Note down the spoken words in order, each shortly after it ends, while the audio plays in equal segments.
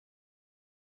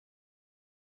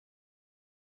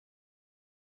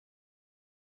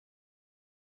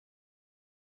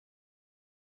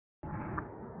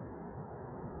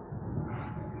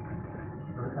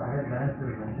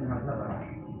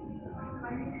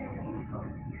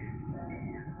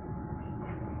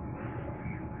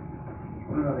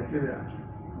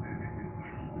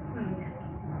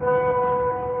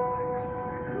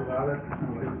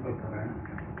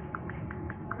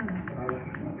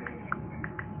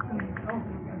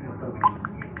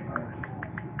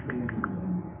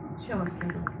Sure.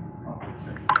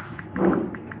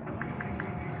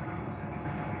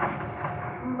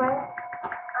 But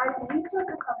I'll reach out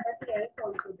to somebody else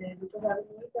also there because I will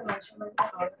need the measurements and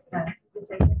all of that, which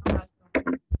I can have.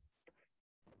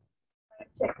 I'll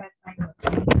check at my house.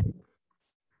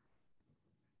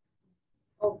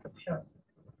 Okay, sure.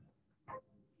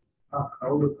 How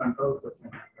to control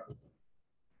question?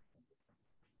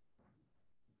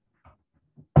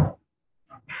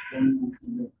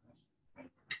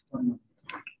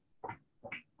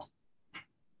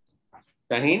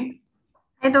 Shaheen?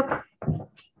 Hi, doctor.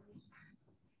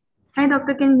 Hi,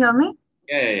 doctor. Can you hear me?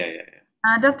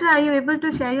 Yeah. Doctor, are you able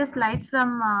to share your slides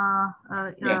from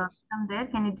Yeah. from there?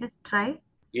 Can you just try?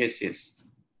 Yes.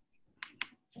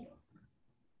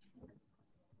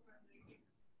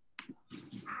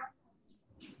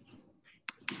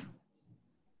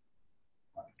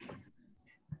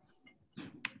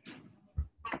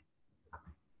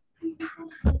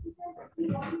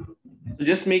 So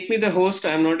just make me the host.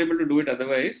 I'm not able to do it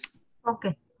otherwise.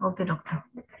 Okay. Okay, doctor.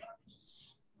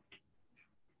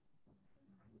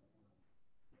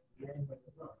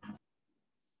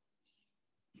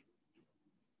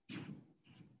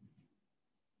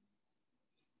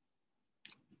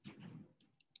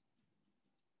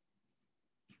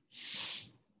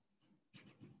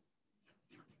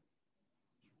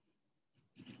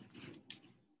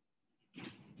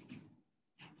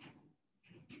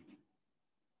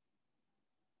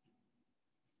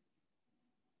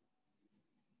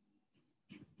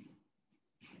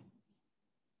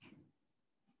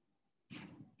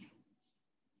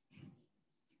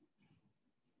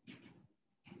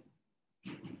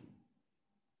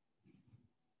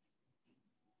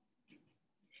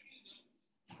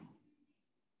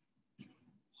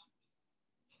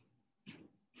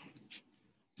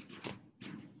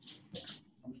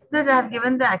 Sir, I have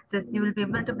given the access. You will be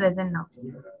able to present now.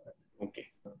 Okay.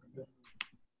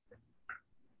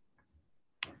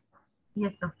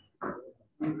 Yes, sir.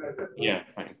 Yeah,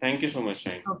 fine. Thank you so much,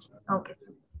 Shaheen. Okay,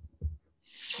 sir.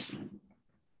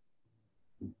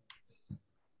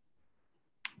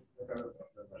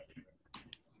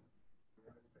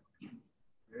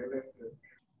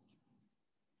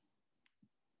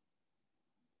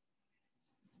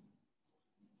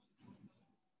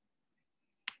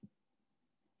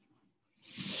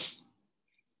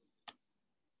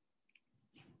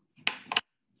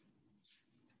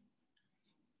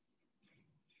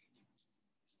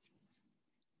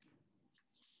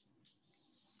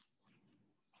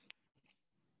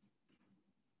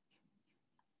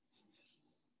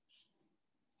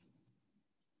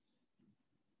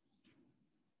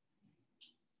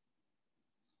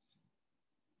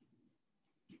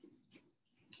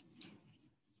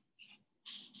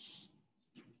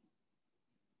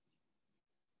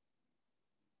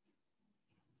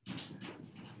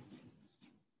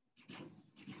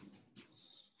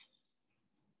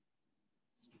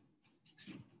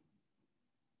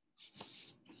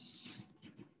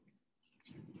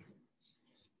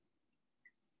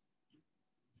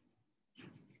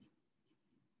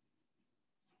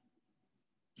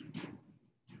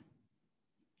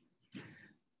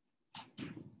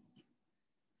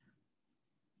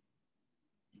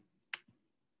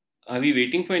 Are we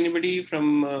waiting for anybody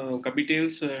from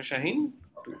Capitals, Shaheen?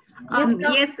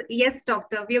 Yes,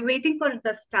 doctor. We are waiting for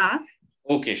the staff.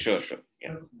 Okay, sure.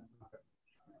 Yeah.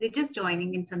 They're just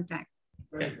joining in some time.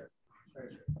 Yeah.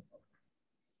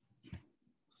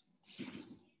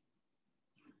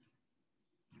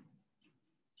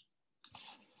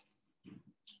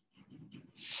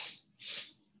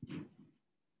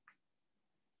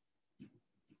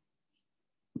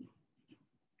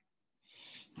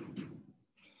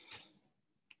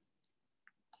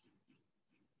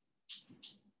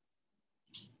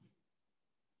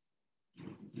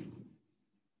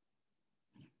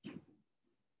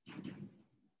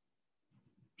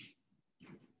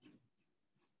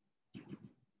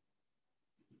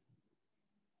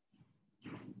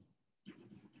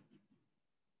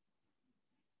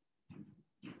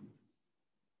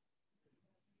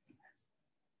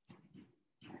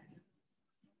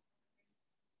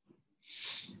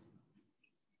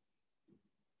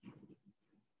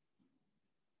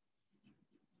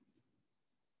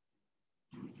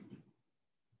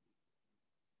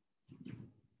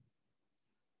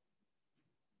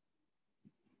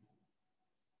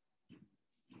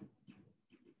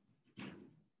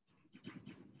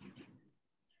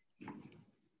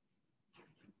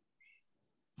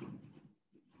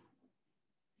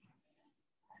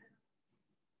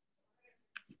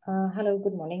 Hello,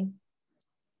 good morning.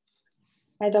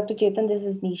 Hi, Dr. Chetan, this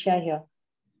is Nisha here.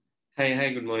 Hi,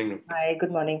 good morning, doctor. Hi,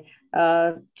 good morning.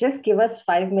 Just give us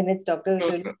 5 minutes, doctor.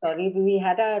 Sure, Really sure. sorry. We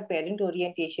had our parent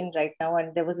orientation right now,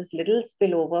 and there was this little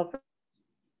spillover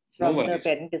No from the worries.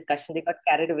 parent discussion. They got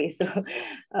carried away. So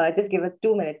just give us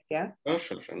 2 minutes, yeah?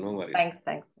 Sure. No worries.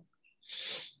 Thanks.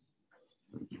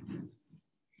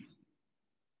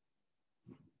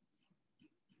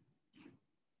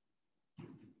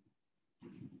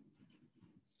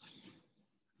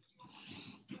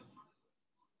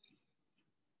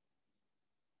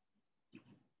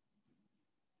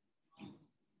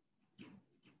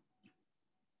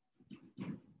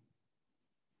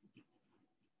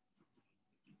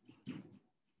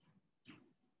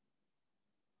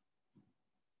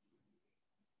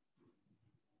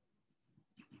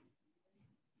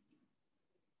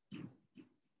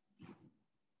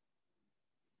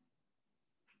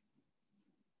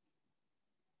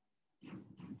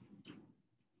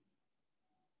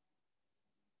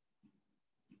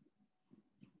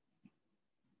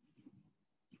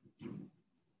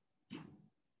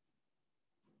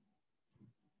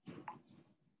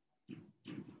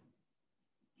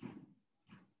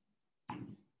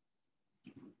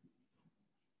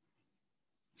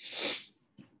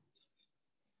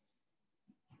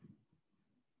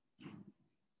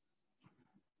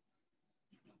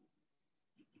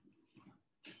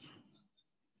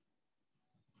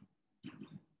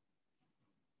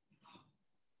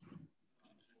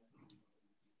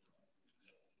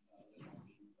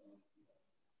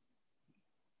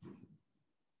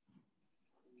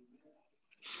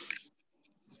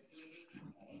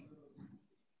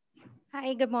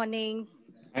 Hi, good morning.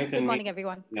 Hi, Good morning,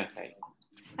 everyone. Yeah, hi.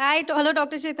 Hi, hello,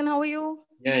 Dr. Chetan. How are you?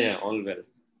 Yeah, all well.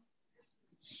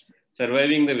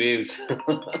 Surviving the waves.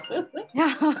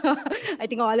 Yeah, I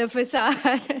think all of us are.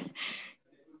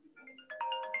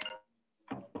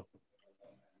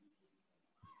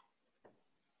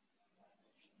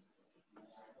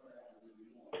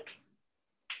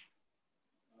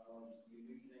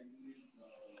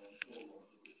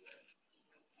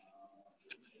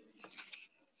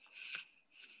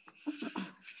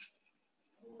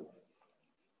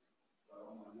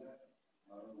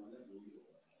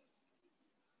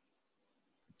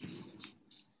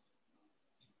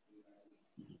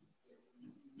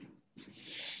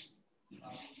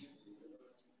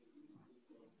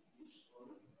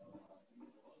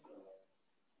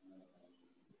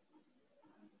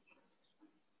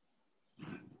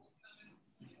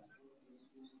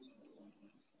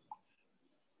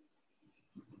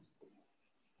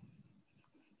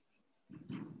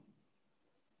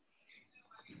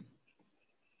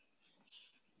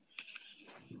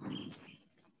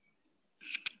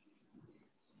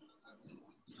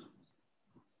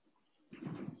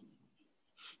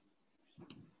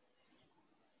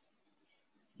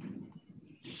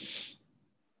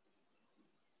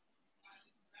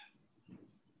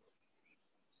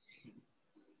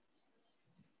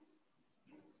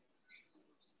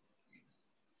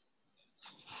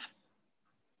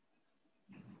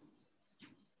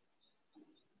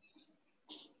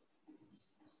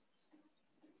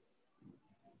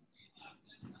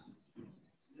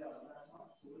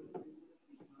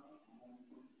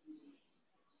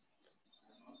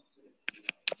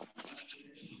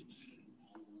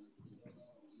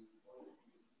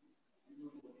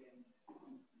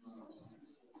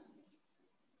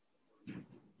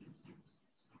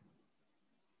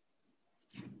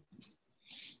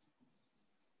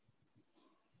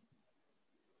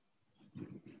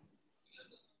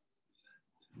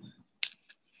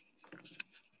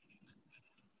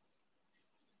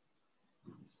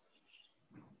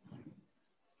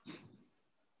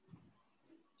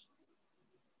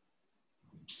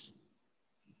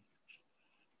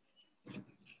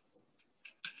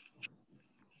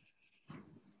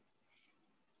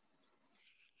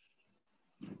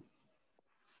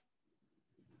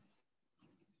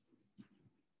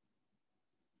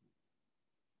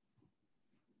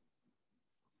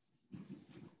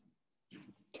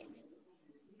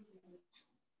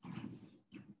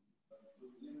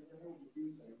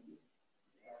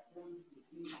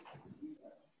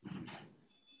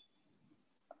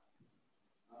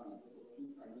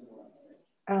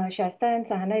 Shasta and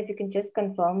Sahana, if you can just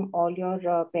confirm all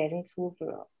your parents who've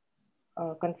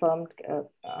confirmed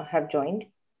have joined.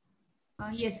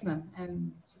 Yes, ma'am.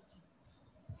 I'm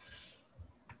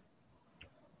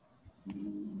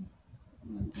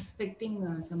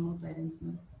expecting some more parents,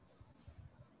 ma'am.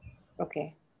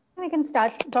 Okay. We can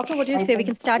start. Doctor, what do you say? We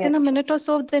can start in a minute or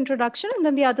so with the introduction, and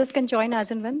then the others can join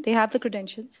as and when they have the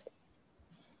credentials.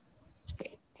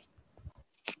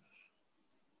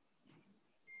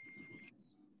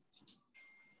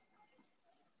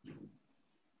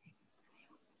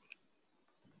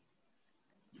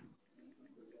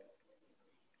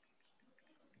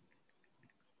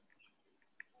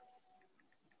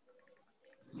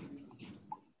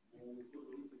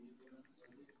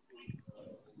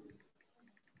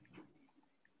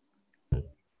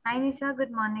 Hi Nisha,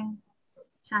 good morning.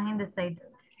 Shaheen this side.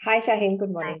 Hi, Shaheen. Good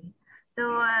Hi. morning.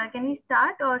 So can we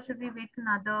start or should we wait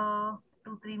another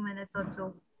 2-3 minutes or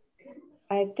so?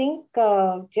 I think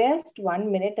just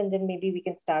 1 minute and then maybe we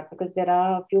can start because there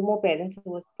are a few more parents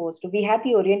who were supposed to. We had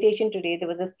the orientation today. There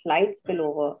was a slide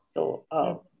spillover. So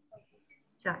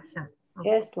Yes. Sure. Okay.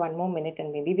 just 1 more minute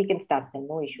and maybe we can start then.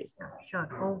 No issues. Sure.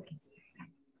 Okay.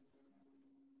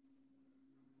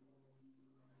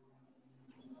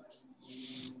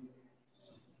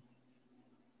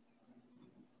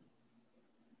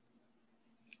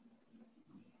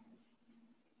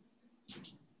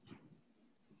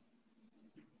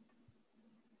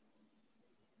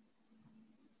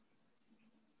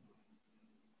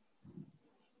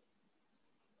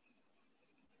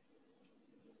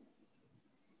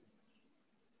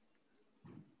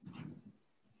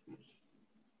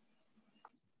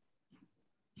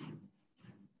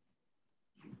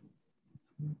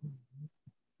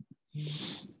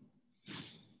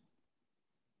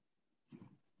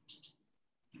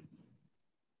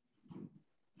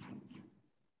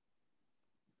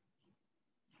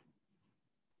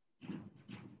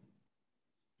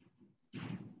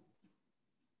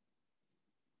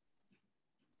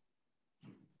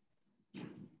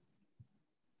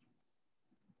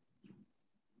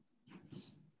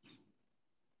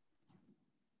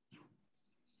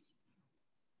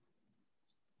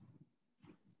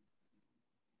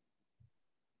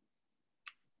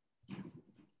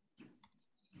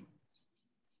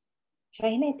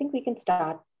 Shaheen, I think we can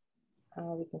start.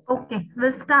 Okay,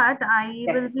 we'll start. I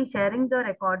will be sharing the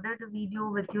recorded video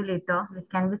with you later, which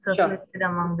can be circulated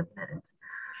among the parents.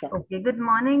 Sure. Okay, good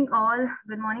morning all.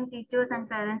 Good morning teachers and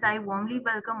parents. I warmly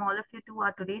welcome all of you to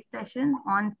our today's session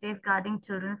on safeguarding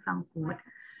children from COVID.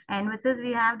 And with us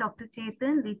we have Dr.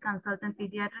 Chetan, lead consultant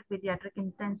pediatric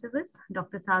intensivist,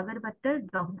 Dr. Sagar Bhattar,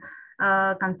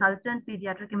 consultant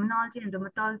pediatric immunology and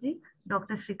rheumatology,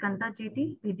 Dr. Shrikanta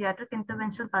GT, pediatric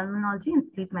interventional pulmonology and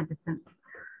sleep medicine.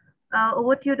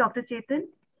 Over to you, Dr. Chetan.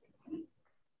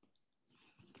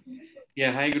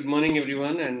 Yeah, hi, good morning,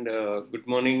 everyone, and good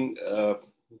morning,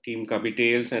 Team Cubby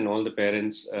Tales and all the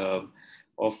parents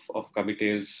of Cubby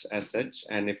Tales as such.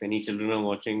 And if any children are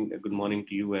watching, good morning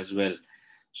to you as well.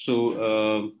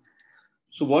 So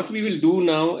what we will do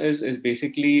now is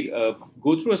basically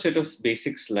go through a set of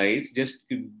basic slides just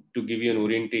to give you an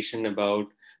orientation about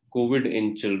COVID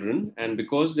in children. And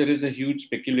because there is a huge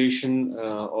speculation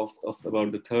of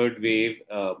about the third wave,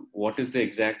 what is the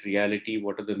exact reality?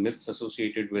 What are the myths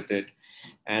associated with it?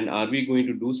 And are we going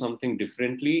to do something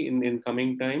differently in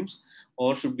coming times?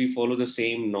 Or should we follow the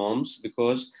same norms?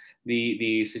 Because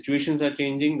the situations are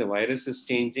changing, the virus is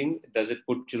changing. Does it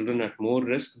put children at more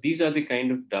risk? These are the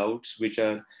kind of doubts which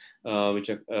are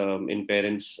in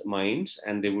parents' minds,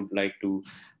 and they would like to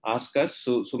ask us.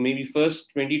 So maybe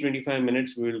first 20-25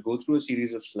 minutes, we will go through a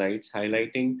series of slides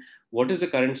highlighting what is the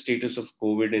current status of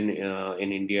COVID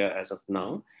in India as of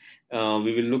now.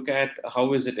 We will look at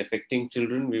how is it affecting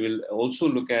children. We will also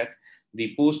look at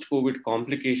the post-COVID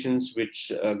complications,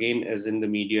 which again is in the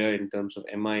media in terms of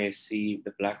MISC,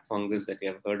 the black fungus that you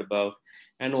have heard about,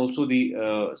 and also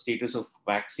the status of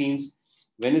vaccines.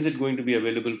 When is it going to be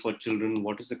available for children?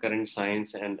 What is the current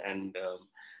science and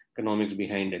economics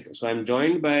behind it? So I'm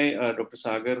joined by Dr.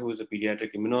 Sagar, who is a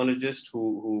pediatric immunologist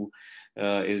who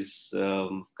is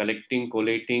collecting,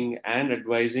 collating, and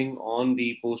advising on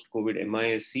the post-COVID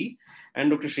MISC, and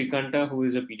Dr. Shrikanta, who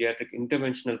is a pediatric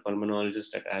interventional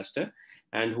pulmonologist at Aster,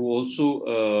 and who also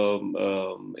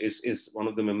is one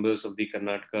of the members of the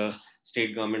Karnataka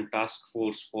state government task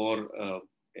force for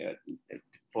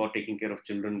taking care of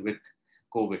children with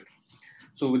COVID.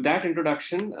 So with that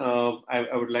introduction,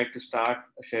 I would like to start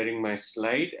sharing my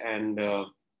slide and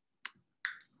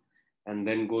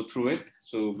then go through it.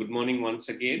 So good morning once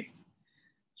again.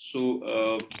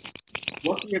 So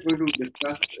what we are going to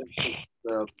discuss is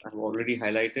I've already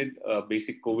highlighted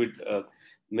basic COVID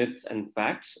myths and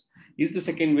facts. Is the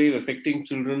second wave affecting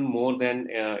children more than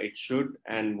it should?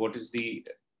 And what is the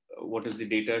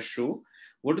data show?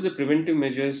 What are the preventive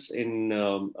measures in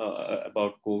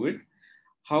about COVID?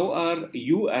 How are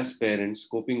you as parents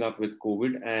coping up with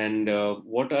COVID, and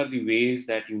what are the ways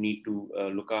that you need to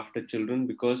look after children?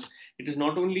 Because it is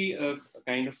not only a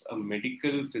kind of a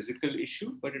medical physical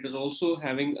issue, but it is also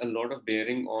having a lot of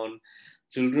bearing on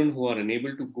children who are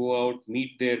unable to go out,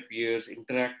 meet their peers,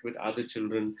 interact with other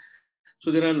children. So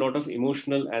there are a lot of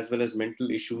emotional as well as mental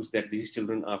issues that these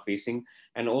children are facing.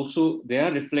 And also they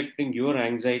are reflecting your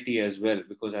anxiety as well,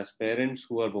 because as parents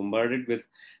who are bombarded with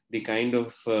the kind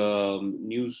of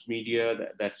news media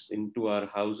that's into our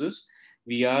houses,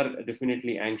 we are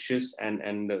definitely anxious,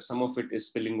 and some of it is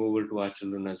spilling over to our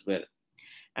children as well.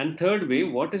 And third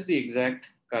wave, what is the exact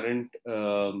current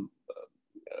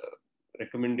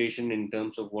recommendation in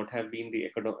terms of what have been the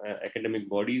academic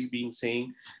bodies being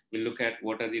saying? We'll look at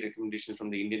what are the recommendations from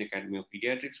the Indian Academy of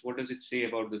Pediatrics. What does it say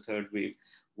about the third wave?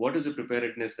 What is the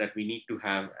preparedness that we need to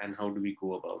have, and how do we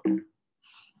go about it?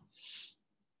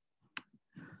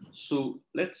 So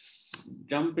let's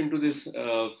jump into this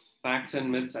facts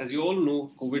and myths. As you all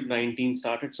know, COVID-19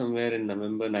 started somewhere in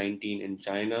November 19 in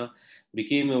China,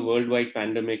 became a worldwide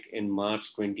pandemic in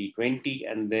March 2020,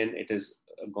 and then it has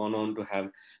gone on to have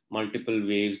multiple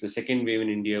waves. The second wave in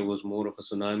India was more of a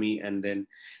tsunami, and then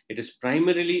it is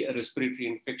primarily a respiratory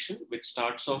infection, which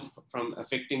starts off from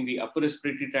affecting the upper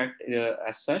respiratory tract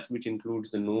as such, which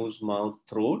includes the nose, mouth,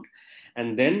 throat,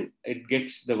 and then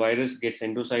the virus gets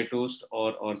endocytosed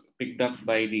or picked up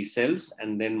by the cells,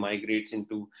 and then migrates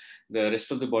into the rest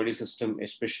of the body system,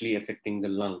 especially affecting the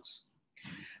lungs.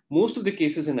 Most of the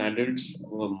cases in adults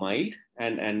were mild,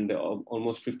 and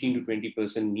almost 15 to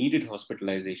 20% needed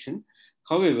hospitalization.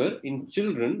 However, in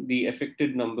children, the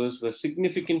affected numbers were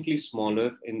significantly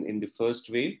smaller in the first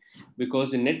wave,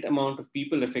 because the net amount of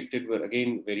people affected were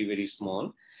again very, very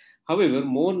small. However,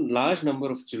 more large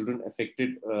number of children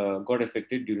got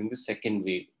affected during the second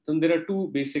wave. So there are two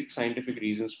basic scientific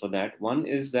reasons for that. One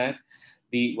is that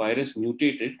the virus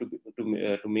mutated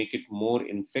to make it more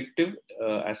infective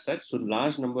as such. So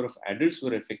large number of adults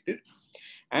were affected.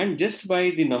 And just by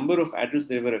the number of adults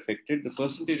they were affected, the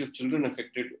percentage of children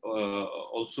affected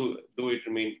also, though it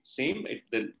remained same,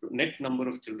 the net number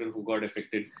of children who got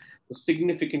affected was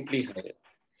significantly higher.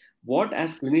 What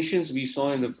as clinicians we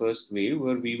saw in the first wave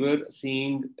were we were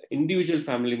seeing individual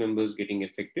family members getting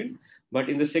affected, but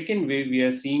in the second wave we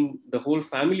are seeing the whole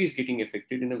families getting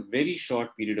affected in a very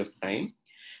short period of time,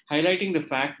 highlighting the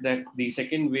fact that the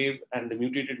second wave and the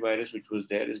mutated virus which was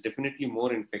there is definitely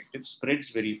more infective,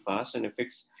 spreads very fast, and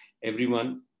affects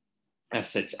everyone as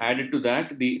such. Added to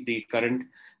that, the current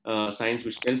science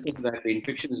which tells us that the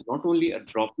infection is not only a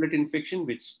droplet infection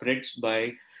which spreads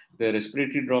by the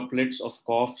respiratory droplets of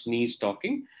cough, sneeze,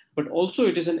 talking, but also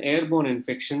it is an airborne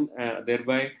infection.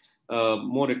 Thereby,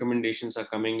 more recommendations are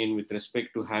coming in with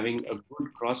respect to having a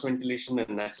good cross ventilation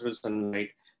and natural sunlight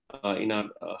in our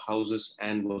houses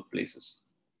and workplaces.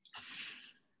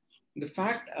 The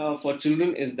fact for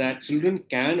children is that children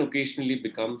can occasionally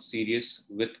become serious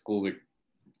with COVID.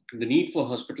 The need for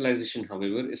hospitalization,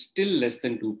 however, is still less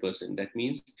than 2%. That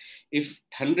means if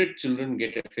 100 children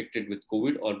get affected with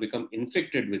COVID or become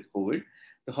infected with COVID,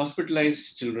 the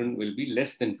hospitalized children will be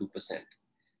less than 2%.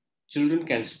 Children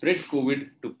can spread COVID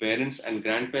to parents and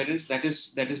grandparents. That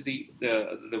is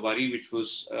the worry which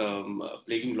was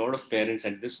plaguing a lot of parents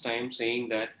at this time, saying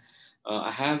that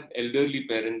I have elderly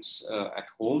parents at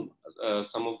home.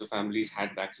 Some of the families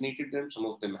had vaccinated them, some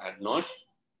of them had not.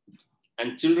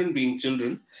 And children being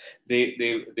children,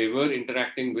 they were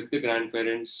interacting with the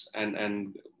grandparents,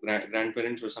 and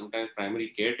grandparents were sometimes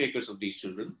primary caretakers of these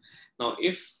children. Now,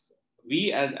 if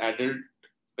we as adult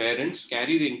parents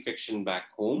carry the infection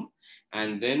back home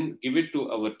and then give it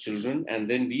to our children, and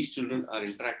then these children are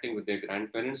interacting with their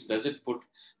grandparents, does it put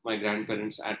my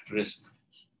grandparents at risk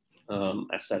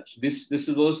as such? This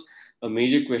was a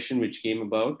major question which came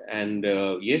about. And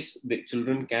yes, the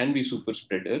children can be super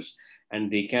spreaders, and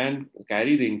they can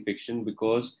carry the infection,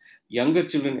 because younger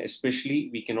children especially,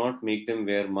 we cannot make them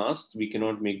wear masks, we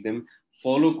cannot make them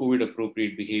follow COVID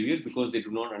appropriate behavior, because they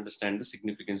do not understand the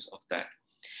significance of that.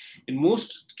 In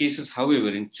most cases, however,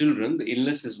 in children, the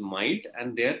illness is mild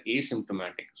and they are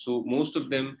asymptomatic. So most of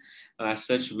them as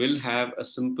such will have a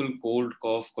simple cold,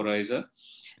 cough, coryza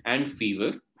and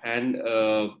fever, and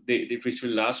which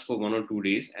will last for 1 or 2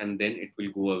 days, and then it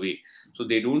will go away. So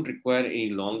they don't require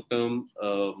any long-term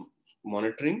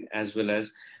monitoring, as well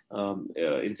as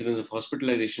incidence of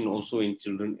hospitalization also in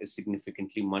children is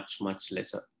significantly much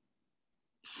lesser.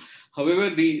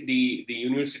 However, the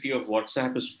University of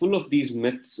WhatsApp is full of these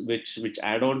myths which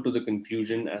add on to the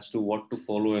confusion as to what to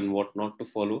follow and what not to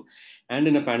follow. And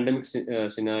in a pandemic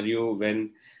scenario,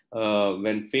 when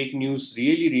fake news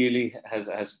really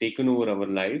has taken over our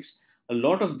lives, a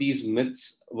lot of these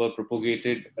myths were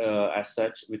propagated as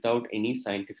such without any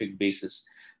scientific basis.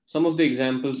 Some of the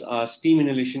examples are steam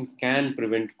inhalation can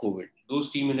prevent COVID. Though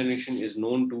steam inhalation is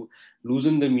known to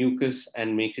loosen the mucus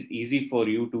and makes it easy for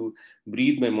you to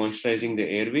breathe by moisturizing the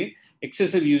airway,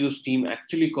 excessive use of steam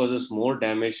actually causes more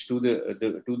damage to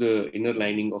the inner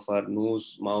lining of our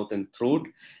nose, mouth, and throat,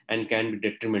 and can be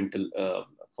detrimental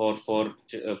for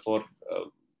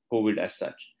COVID as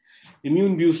such.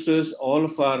 Immune boosters, all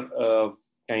of our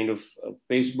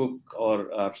Facebook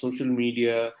or our social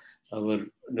media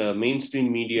the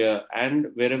mainstream media, and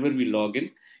wherever we log in,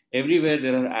 everywhere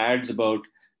there are ads about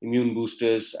immune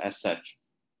boosters as such.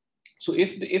 So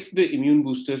if the immune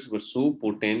boosters were so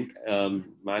potent,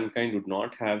 mankind would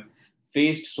not have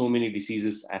faced so many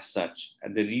diseases as such.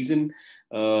 And the reason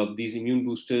these immune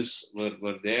boosters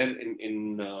were there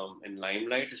in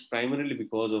limelight is primarily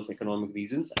because of economic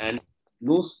reasons, and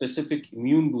no specific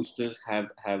immune boosters have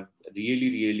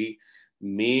really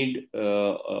made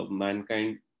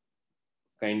mankind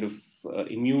kind of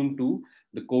immune to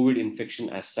the COVID infection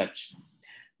as such.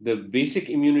 The basic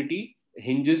immunity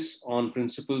hinges on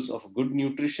principles of good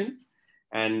nutrition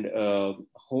and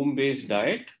home-based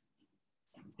diet,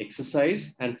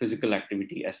 exercise, and physical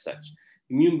activity as such.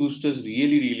 Immune boosters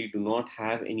really do not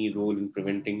have any role in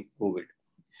preventing COVID.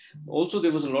 Also,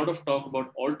 there was a lot of talk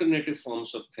about alternative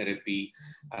forms of therapy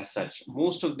as such.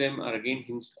 Most of them are again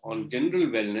hinged on general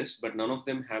wellness, but none of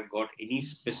them have got any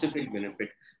specific benefit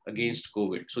against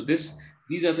COVID. So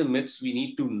these are the myths we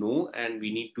need to know, and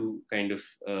we need to kind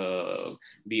of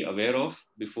be aware of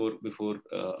before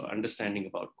understanding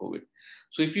about COVID.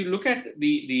 So if you look at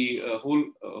the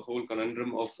whole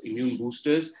conundrum of immune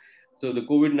boosters, so the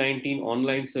COVID-19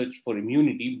 online search for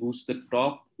immunity boosts the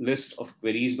top list of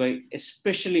queries by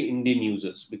especially Indian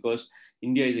users, because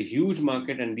India is a huge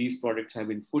market and these products have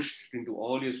been pushed into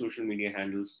all your social media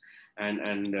handles, and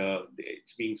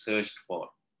it's being searched for.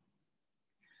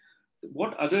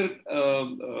 What other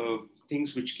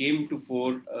things which came to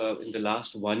fore in the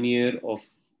last 1 year of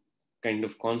kind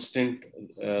of constant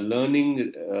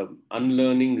learning,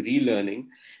 unlearning, relearning,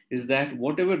 is that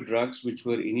whatever drugs which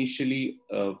were initially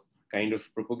kind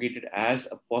of propagated as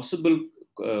a possible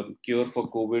cure for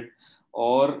COVID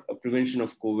or a prevention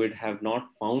of COVID have not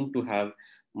found to have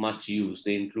much use.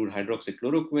 They include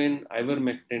hydroxychloroquine,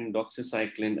 ivermectin,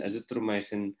 doxycycline,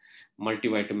 azithromycin,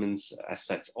 multivitamins as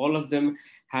such. All of them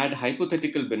had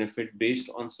hypothetical benefit based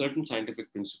on certain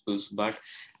scientific principles, but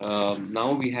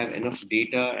now we have enough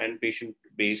data and patient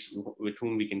base with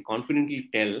whom we can confidently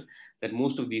tell that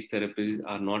most of these therapies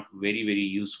are not very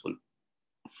useful.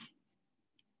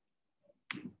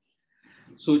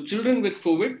 So children with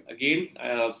COVID, again,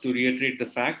 to reiterate the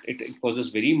fact, it causes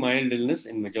very mild illness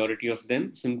in majority of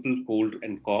them, simple cold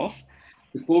and cough.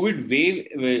 The COVID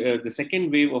wave, the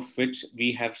second wave of which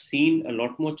we have seen a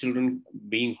lot more children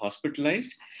being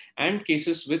hospitalized and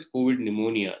cases with COVID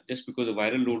pneumonia, just because the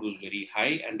viral load was very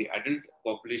high and the adult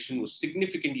population was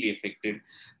significantly affected.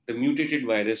 The mutated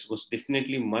virus was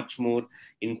definitely much more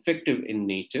infective in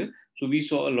nature. So we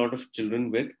saw a lot of children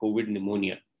with COVID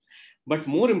pneumonia. But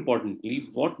more importantly,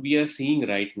 what we are seeing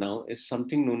right now is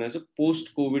something known as a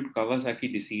post-COVID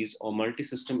Kawasaki disease or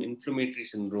multisystem inflammatory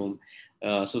syndrome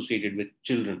associated with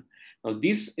children. Now,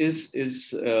 this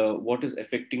is what is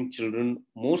affecting children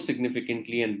more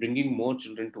significantly and bringing more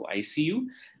children to ICU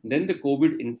than the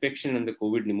COVID infection and the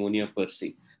COVID pneumonia per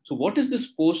se. So what is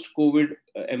this post-COVID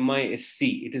MISC?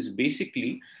 It is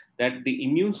basically that the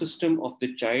immune system of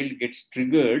the child gets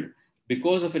triggered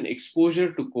because of an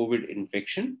exposure to COVID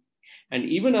infection. And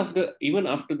even after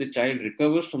the child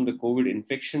recovers from the COVID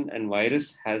infection and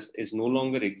virus is no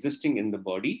longer existing in the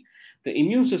body, the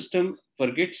immune system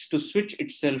forgets to switch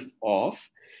itself off,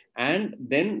 and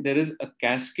then there is a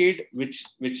cascade which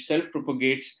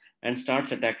self-propagates and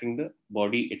starts attacking the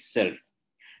body itself.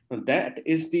 Now that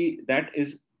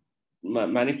is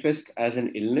manifest as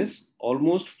an illness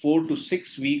almost 4 to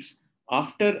 6 weeks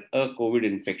after a COVID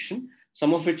infection,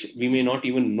 some of which we may not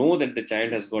even know that the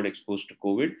child has got exposed to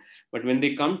COVID. But when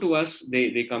they come to us,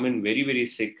 they come in very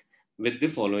sick with the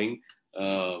following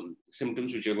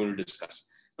symptoms, which we're going to discuss.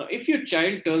 Now, if your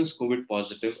child turns COVID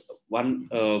positive, one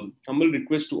humble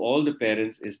request to all the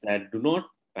parents is that do not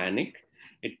panic.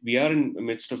 We are in the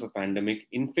midst of a pandemic.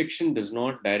 Infection does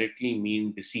not directly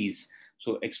mean disease.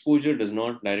 So exposure does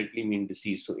not directly mean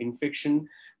disease. So infection,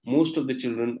 most of the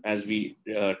children, as we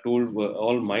told, were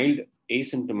all mild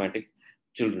asymptomatic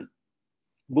children.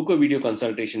 Book a video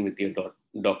consultation with your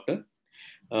doctor.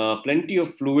 Plenty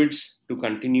of fluids to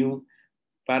continue.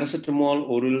 Paracetamol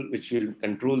oral, which will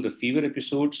control the fever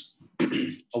episodes.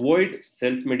 Avoid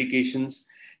self-medications,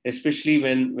 especially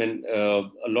when a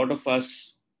lot of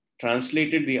us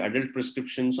translated the adult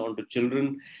prescriptions onto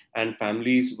children and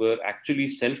families were actually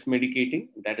self-medicating.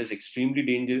 That is extremely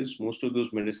dangerous. Most of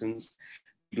those medicines,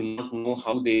 we do not know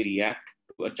how they react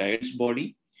to a child's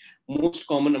body. Most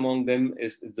common among them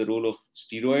is the role of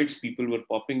steroids. People were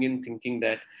popping in thinking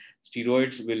that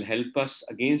steroids will help us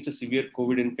against a severe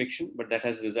COVID infection, but that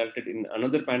has resulted in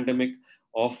another pandemic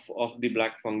of the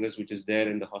black fungus, which is there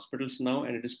in the hospitals now.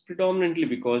 And it is predominantly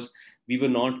because we were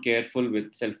not careful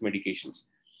with self-medications.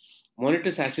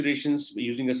 Monitor saturations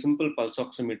using a simple pulse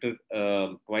oximeter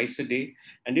twice a day.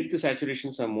 And if the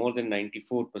saturations are more than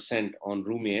 94% on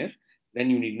room air, then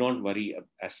you need not worry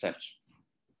as such.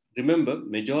 Remember,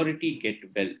 majority get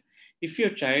well. If your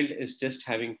child is just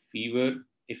having fever,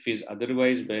 if he's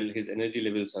otherwise well, his energy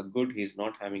levels are good, he's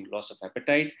not having loss of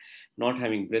appetite, not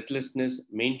having breathlessness,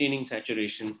 maintaining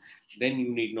saturation, then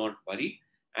you need not worry.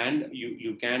 And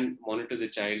you can monitor the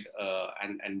child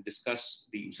and discuss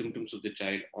the symptoms of the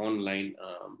child online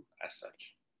as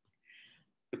such.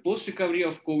 The post-recovery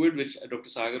of COVID, which Dr.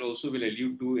 Sagar also will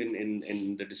allude to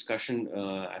in the discussion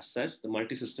as such, the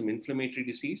multisystem inflammatory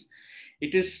disease,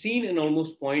 it is seen in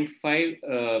almost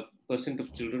 0.5%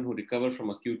 of children who recover from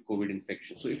acute COVID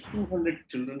infection. So if 200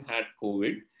 children had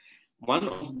COVID, one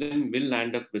of them will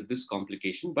land up with this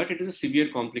complication, but it is a severe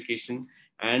complication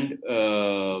and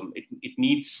it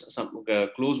needs some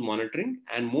close monitoring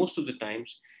and most of the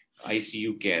times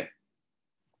ICU care.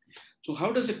 So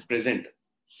how does it present?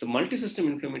 The multisystem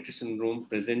inflammatory syndrome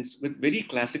presents with very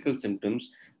classical symptoms,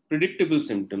 predictable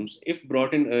symptoms. If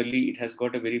brought in early, it has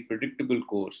got a very predictable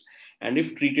course. And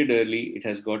if treated early, it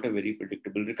has got a very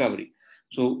predictable recovery.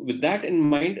 So with that in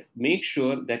mind, make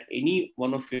sure that any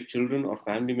one of your children or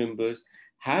family members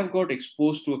have got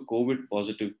exposed to a COVID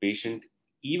positive patient.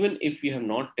 Even if you have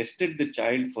not tested the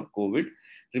child for COVID,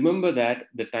 remember that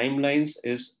the timelines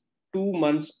is 2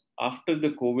 months after the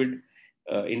COVID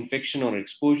infection or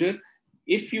exposure.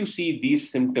 If you see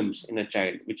these symptoms in a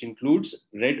child, which includes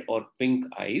red or pink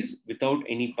eyes without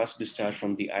any pus discharge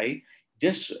from the eye,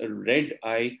 just a red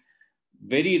eye,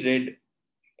 very red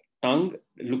tongue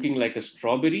looking like a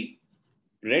strawberry,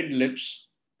 red lips,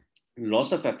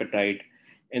 loss of appetite,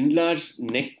 enlarged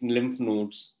neck lymph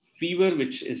nodes, fever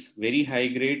which is very high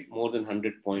grade, more than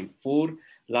 100.4,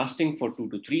 lasting for 2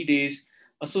 to 3 days,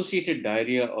 associated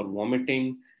diarrhea or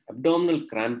vomiting, abdominal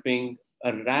cramping,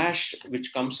 a rash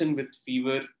which comes in with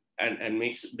fever and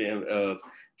makes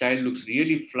child looks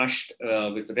really flushed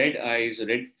with red eyes,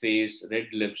 red face, red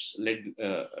lips,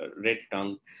 red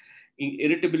tongue,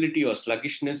 irritability or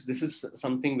sluggishness. This is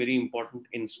something very important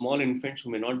in small infants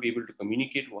who may not be able to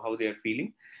communicate how they are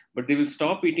feeling, but they will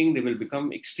stop eating, they will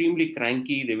become extremely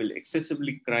cranky, they will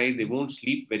excessively cry, they won't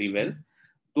sleep very well.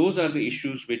 Those are the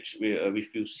issues which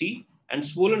you see. And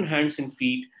swollen hands and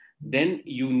feet, then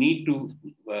you need to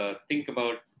think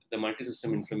about the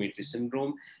multisystem inflammatory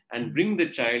syndrome and bring the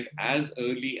child as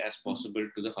early as possible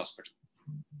to the hospital.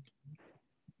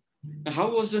 Now, how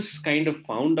was this kind of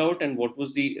found out and what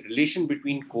was the relation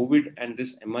between COVID and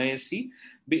this MISC?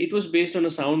 It was based on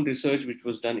a sound research which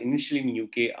was done initially in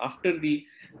UK. After the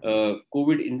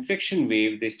COVID infection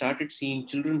wave, they started seeing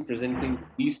children presenting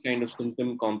these kind of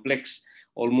symptom complex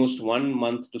almost 1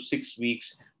 month to 6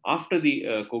 weeks after the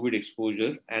COVID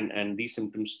exposure, and these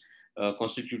symptoms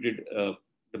constituted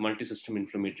the multisystem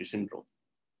inflammatory syndrome.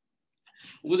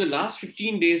 Over the last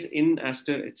 15 days in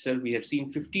Aster itself, we have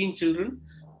seen 15 children.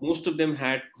 Most of them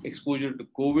had exposure to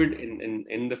COVID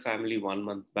in the family 1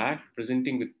 month back,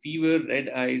 presenting with fever, red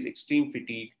eyes, extreme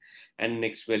fatigue, and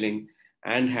neck swelling,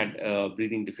 and had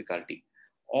breathing difficulty.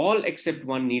 All except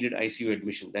one needed ICU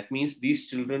admission. That means these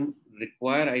children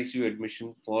require ICU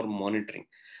admission for monitoring.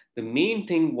 The main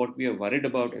thing what we are worried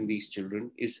about in these children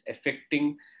is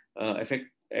affection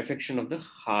of the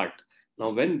heart. Now,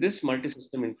 when this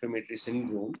multisystem inflammatory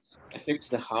syndrome affects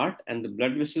the heart and the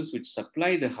blood vessels which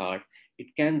supply the heart,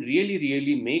 it can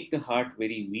really make the heart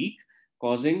very weak,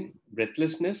 causing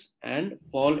breathlessness and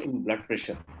fall in blood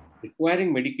pressure,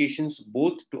 requiring medications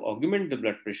both to augment the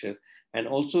blood pressure and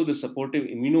also the supportive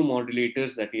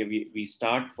immunomodulators that we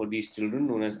start for these children,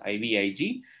 known as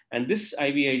IVIG. And this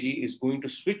IVIG is going to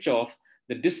switch off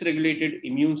the dysregulated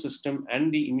immune system and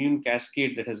the immune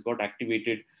cascade that has got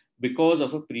activated because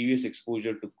of a previous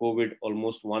exposure to COVID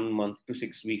almost 1 month to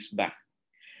 6 weeks back.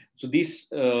 So these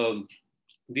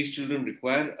children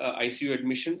require ICU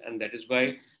admission, and that is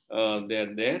why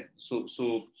they're there.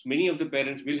 So many of the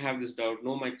parents will have this doubt.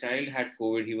 No, my child had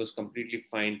COVID. He was completely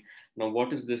fine. Now,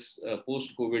 what is this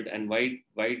post-COVID, and why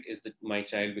is that my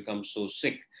child becomes so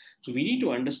sick? So we need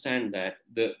to understand that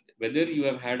whether you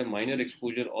have had a minor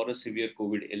exposure or a severe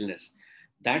COVID illness,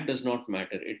 that does not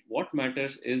matter. What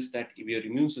matters is that if your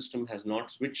immune system has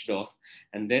not switched off,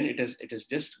 and then it has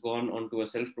just gone onto a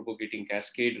self-propagating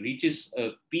cascade, reaches a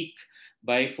peak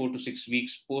by 4 to 6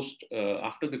 weeks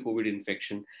after the COVID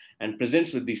infection, and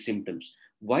presents with these symptoms.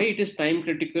 Why it is time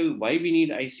critical, why we need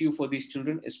ICU for these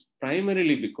children is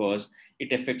primarily because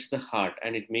it affects the heart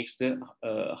and it makes the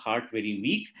heart very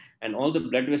weak, and all the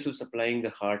blood vessels supplying the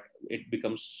heart, it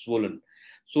becomes swollen.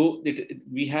 So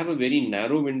we have a very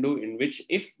narrow window in which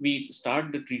if we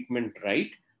start the treatment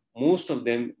right, most of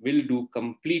them will do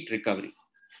complete recovery.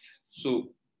 So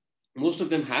most of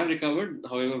them have recovered.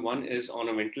 However, one is on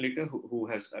a ventilator who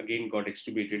has again got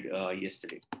extubated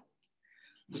yesterday.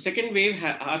 The second wave,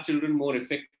 are children more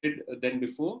affected than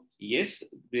before? Yes,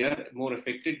 they are more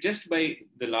affected just by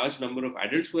the large number of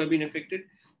adults who have been affected.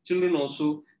 Children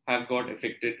also have got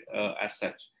affected as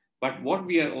such. But what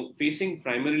we are facing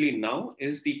primarily now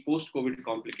is the post-COVID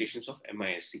complications of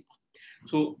MISC.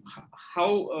 So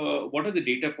what are the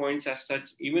data points as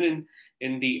such? Even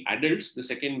in the adults, the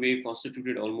second wave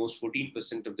constituted almost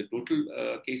 14% of the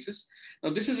total cases.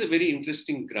 Now, this is a very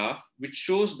interesting graph, which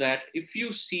shows that if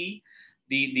you see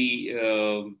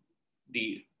the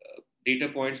data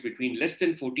points between less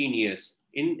than 14 years,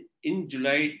 in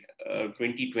July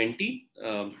 2020,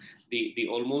 the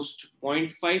almost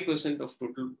 0.5% of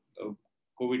total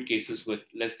COVID cases were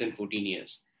less than 14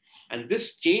 years. And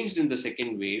this changed in the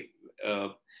second wave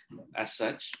as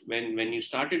such, when you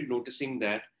started noticing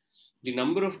that the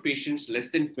number of patients less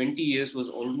than 20 years was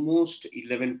almost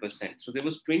 11%. So there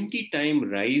was 20-time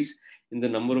rise in the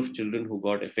number of children who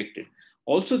got affected.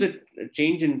 Also, the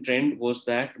change in trend was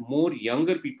that more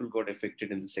younger people got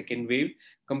affected in the second wave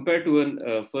compared to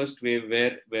a first wave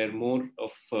where more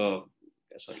of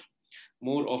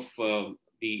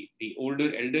the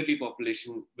older elderly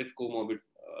population with comorbid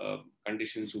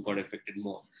conditions who got affected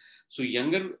more. So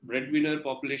younger breadwinner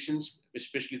populations,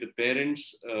 especially the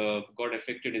parents, got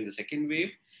affected in the second wave,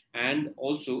 and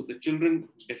also the children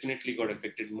definitely got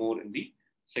affected more in the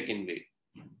second wave.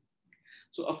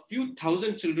 So a few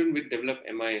thousand children will develop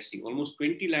MISC. Almost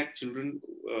 20 lakh children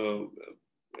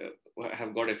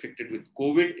have got affected with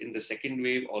COVID in the second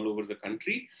wave all over the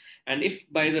country. And if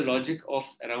by the logic of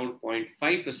around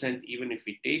 0.5%, even if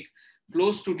we take,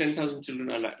 close to 10,000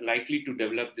 children are likely to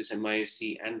develop this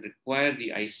MISC and require the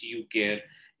ICU care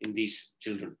in these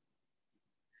children.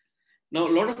 Now,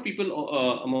 a lot of people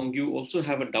among you also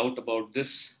have a doubt about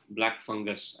this black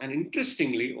fungus. And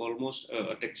interestingly, almost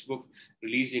a textbook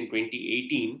released in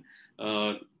 2018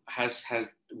 has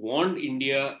warned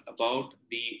India about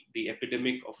the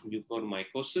epidemic of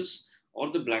mucormycosis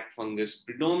or the black fungus,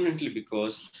 predominantly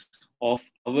because of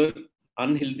our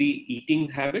unhealthy eating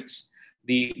habits,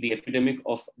 the epidemic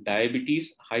of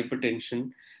diabetes,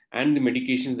 hypertension, and the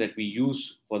medications that we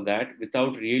use for that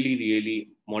without really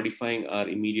modifying our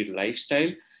immediate lifestyle.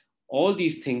 All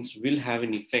these things will have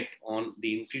an effect on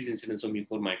the increased incidence of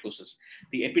mucormycosis.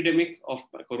 The epidemic of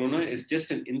corona is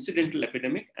just an incidental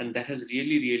epidemic, and that has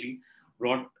really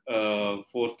brought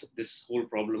forth this whole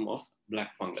problem of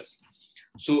black fungus.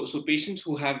 So patients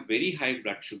who have very high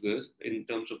blood sugars in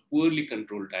terms of poorly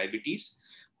controlled diabetes,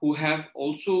 who have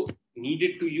also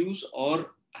needed to use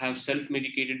or have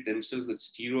self-medicated themselves with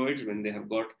steroids when they have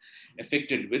got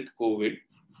affected with COVID,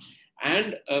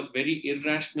 and a very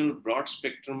irrational broad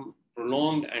spectrum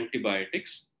prolonged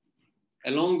antibiotics,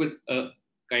 along with a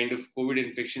kind of COVID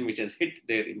infection which has hit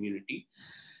their immunity,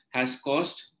 has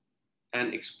caused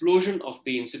an explosion of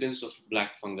the incidence of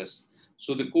black fungus.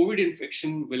 So the COVID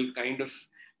infection will kind of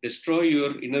destroy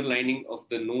your inner lining of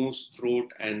the nose,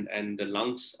 throat, and the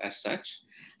lungs as such.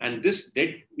 And this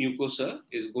dead mucosa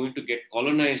is going to get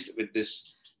colonized with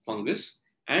this fungus.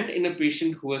 And in a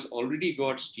patient who has already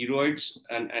got steroids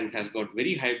and has got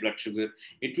very high blood sugar,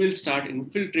 it will start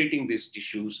infiltrating these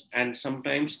tissues. And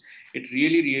sometimes it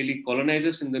really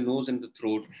colonizes in the nose and the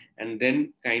throat, and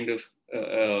then kind of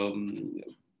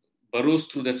burrows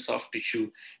through that soft tissue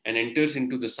and enters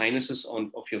into the sinuses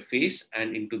of your face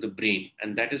and into the brain.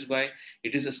 And that is why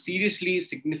it is a seriously,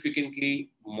 significantly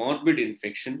morbid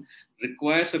infection,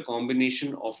 requires a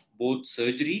combination of both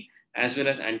surgery as well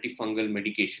as antifungal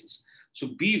medications. So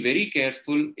be very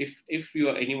careful if you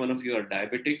are, any one of you are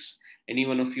diabetics, any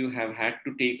one of you have had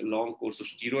to take a long course of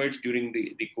steroids during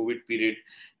the COVID period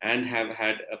and have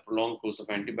had a prolonged course of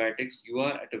antibiotics, you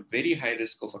are at a very high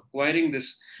risk of acquiring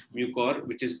this mucor,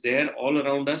 which is there all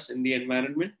around us in the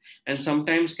environment, and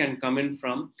sometimes can come in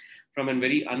from a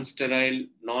very unsterile,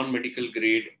 non-medical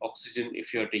grade oxygen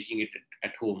if you are taking it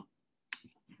at home.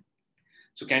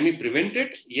 So can we prevent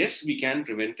it? Yes, we can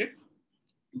prevent it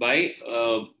by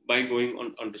going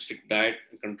on to strict diet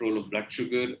and control of blood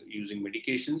sugar, using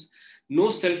medications, no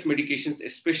self-medications,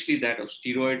 especially that of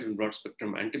steroids and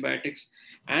broad-spectrum antibiotics,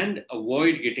 and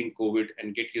avoid getting COVID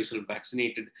and get yourself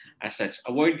vaccinated as such.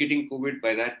 Avoid getting COVID,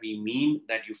 by that we mean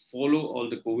that you follow all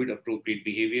the COVID-appropriate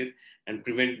behavior and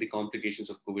prevent the complications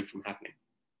of COVID from happening.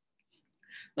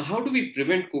 Now, how do we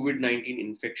prevent COVID-19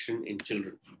 infection in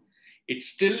children? It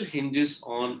still hinges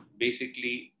on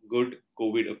basically good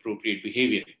COVID appropriate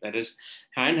behavior. That is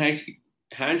hand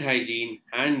hygiene,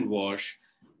 hand wash,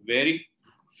 wearing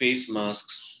face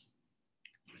masks,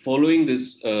 following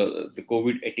this, the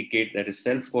COVID etiquette, that is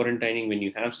self-quarantining when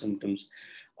you have symptoms,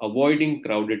 avoiding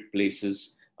crowded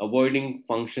places, avoiding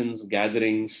functions,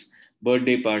 gatherings,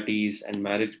 birthday parties and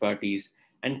marriage parties,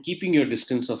 and keeping your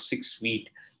distance of 6 feet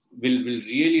will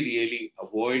really, really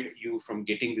avoid you from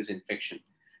getting this infection.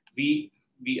 We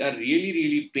are really,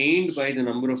 really pained by the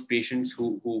number of patients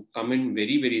who come in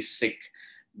very, very sick,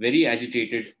 very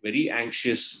agitated, very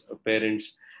anxious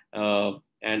parents.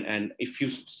 And if you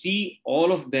see,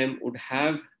 all of them would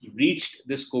have reached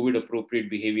this COVID appropriate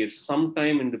behavior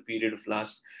sometime in the period of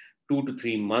last 2 to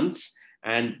 3 months.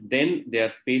 And then they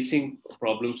are facing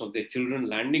problems of their children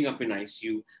landing up in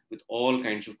ICU with all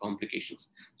kinds of complications.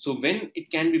 So when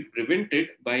it can be prevented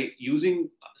by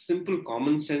using simple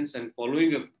common sense and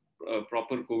following a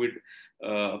proper COVID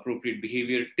appropriate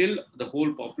behavior till the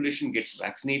whole population gets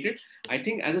vaccinated, I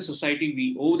think as a society,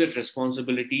 we owe that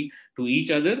responsibility to each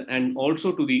other and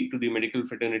also to the medical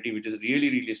fraternity, which is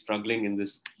really, really struggling in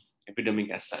this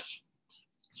epidemic as such.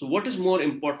 So what is more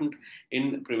important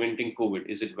in preventing COVID?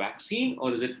 Is it vaccine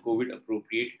or is it COVID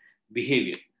appropriate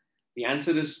behavior? The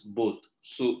answer is both.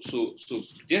 So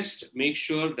just make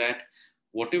sure that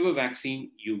whatever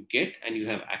vaccine you get and you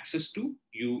have access to,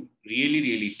 you really,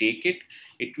 really take it.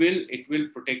 It will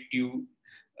protect you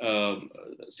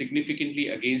significantly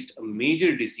against a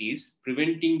major disease,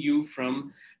 preventing you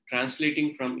from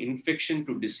translating from infection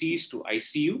to disease to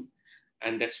ICU.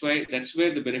 And that's where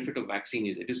the benefit of vaccine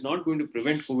is. It is not going to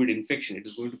prevent COVID infection. It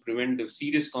is going to prevent the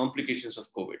serious complications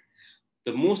of COVID.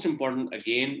 The most important,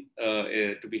 again,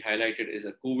 to be highlighted is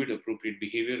a COVID appropriate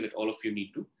behavior that all of you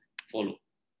need to follow.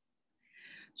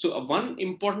 So one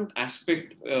important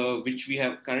aspect which we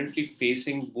have currently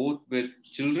facing both with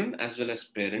children as well as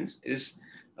parents is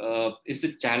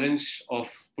the challenge of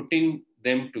putting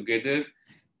them together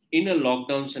in a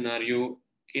lockdown scenario,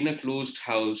 in a closed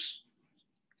house,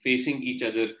 facing each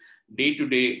other day to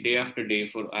day, day after day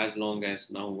for as long as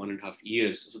now 1.5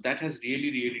 years. So that has really,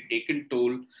 really taken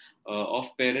toll of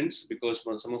parents, because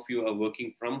when some of you are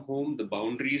working from home, the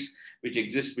boundaries which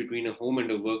exist between a home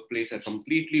and a workplace are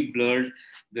completely blurred.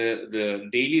 The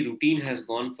daily routine has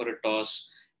gone for a toss.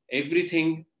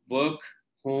 Everything, work,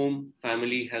 home,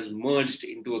 family, has merged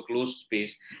into a closed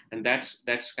space. And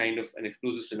that's kind of an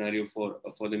explosive scenario for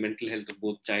the mental health of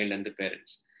both child and the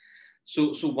parents.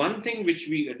 So one thing which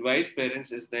we advise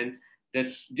parents is then that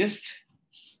just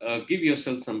give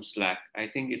yourself some slack. I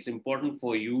think it's important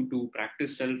for you to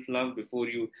practice self-love before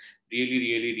you really,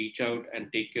 really reach out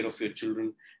and take care of your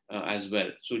children as well.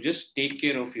 So just take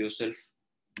care of yourself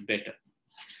better.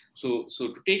 So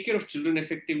to take care of children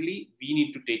effectively, we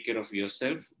need to take care of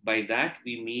yourself. By that,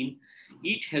 we mean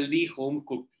eat healthy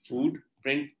home-cooked food,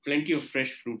 plenty of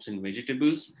fresh fruits and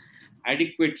vegetables,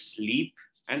 adequate sleep,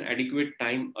 and adequate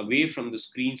time away from the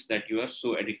screens that you are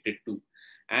so addicted to,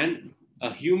 and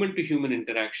a human-to-human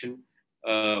interaction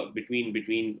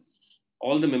between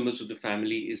all the members of the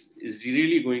family is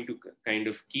really going to kind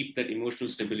of keep that emotional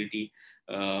stability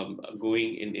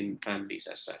going in families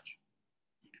as such.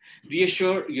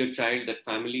 Reassure your child that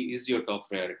family is your top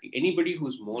priority. Anybody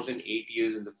who's more than 8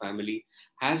 years in the family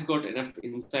has got enough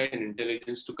insight and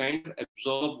intelligence to kind of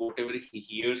absorb whatever he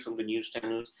hears from the news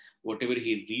channels, whatever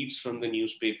he reads from the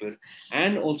newspaper,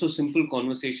 and also simple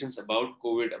conversations about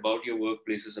COVID, about your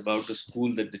workplaces, about the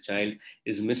school that the child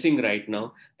is missing right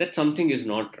now, that something is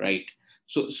not right.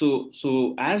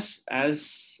 So as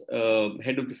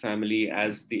head of the family,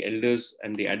 as the elders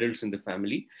and the adults in the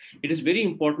family, it is very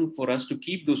important for us to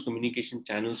keep those communication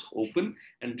channels open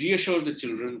and reassure the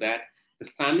children that the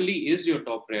family is your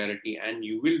top priority and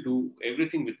you will do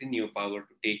everything within your power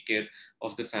to take care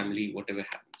of the family, whatever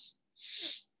happens.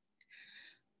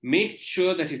 Make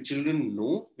sure that your children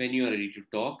know when you are ready to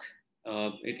talk.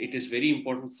 It is very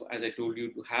important, as I told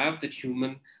you, to have that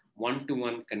human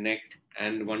one-to-one connect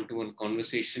and one-to-one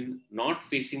conversation, not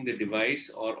facing the device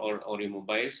or your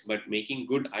mobiles, but making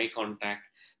good eye contact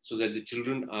so that the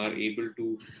children are able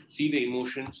to see the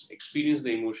emotions, experience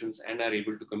the emotions, and are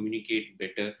able to communicate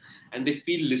better, and they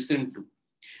feel listened to.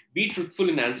 Be truthful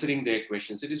in answering their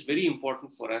questions. It is very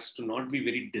important for us to not be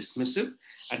very dismissive.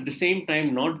 At the same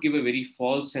time, not give a very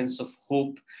false sense of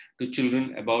hope to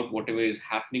children about whatever is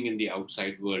happening in the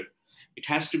outside world. It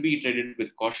has to be treated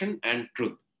with caution and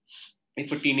truth. If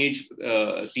a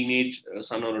teenage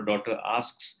son or a daughter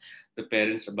asks the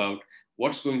parents about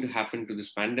what's going to happen to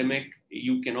this pandemic,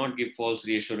 you cannot give false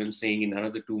reassurance saying in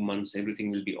another 2 months everything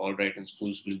will be all right and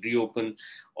schools will reopen,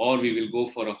 or we will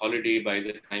go for a holiday by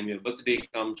the time your birthday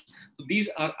comes. So these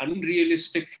are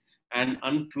unrealistic and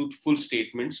untruthful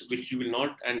statements which you will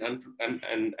not,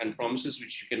 and promises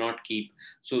which you cannot keep.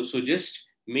 So just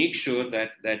make sure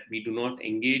that we do not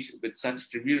engage with such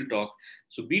trivial talk.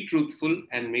 So be truthful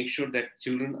and make sure that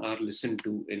children are listened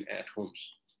to at homes.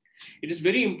 It is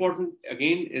very important,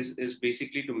 again, is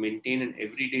basically to maintain an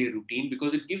everyday routine,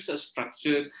 because it gives us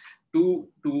structure to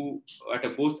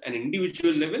at both an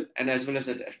individual level and as well as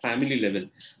at a family level.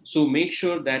 So make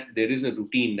sure that there is a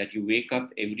routine, that you wake up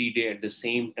every day at the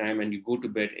same time and you go to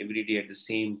bed every day at the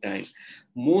same time.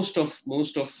 Most of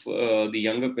the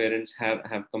younger parents have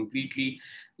completely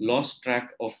lost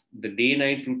track of the day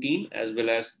night routine as well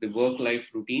as the work life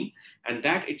routine, and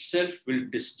that itself will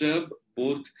disturb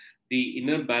both the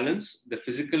inner balance, the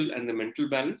physical and the mental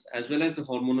balance, as well as the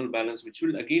hormonal balance, which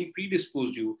will again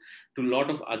predispose you to a lot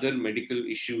of other medical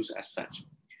issues as such.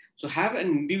 So have an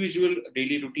individual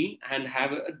daily routine and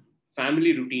have a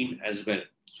family routine as well.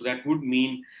 So that would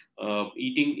mean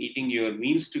eating your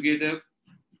meals together,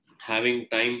 having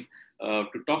time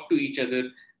to talk to each other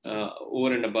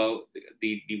over and above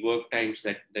the work times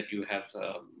that you have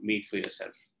made for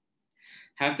yourself.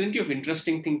 Have plenty of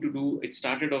interesting thing to do. It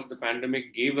started off, the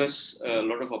pandemic gave us a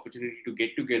lot of opportunity to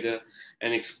get together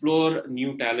and explore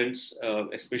new talents,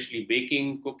 especially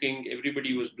baking, cooking.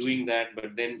 Everybody was doing that,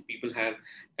 but then people have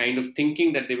kind of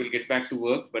thinking that they will get back to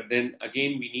work. But then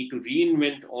again, we need to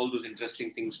reinvent all those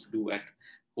interesting things to do at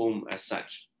home as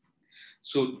such.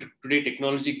 So today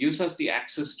technology gives us the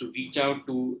access to reach out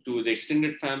to the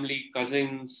extended family,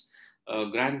 cousins,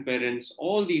 grandparents,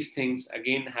 all these things.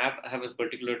 Again, have a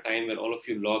particular time where all of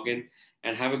you log in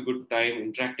and have a good time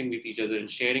interacting with each other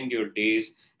and sharing your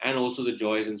days and also the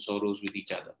joys and sorrows with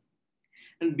each other.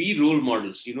 And be role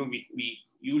models. We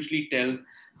usually tell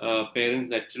parents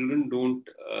that children don't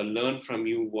learn from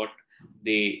you what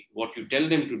you tell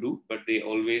them to do, but they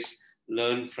always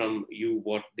learn from you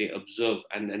what they observe,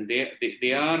 and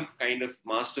they are kind of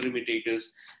master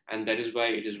imitators. And that is why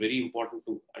it is very important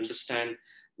to understand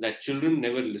that children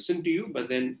never listen to you, but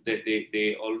then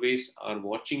they always are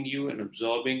watching you and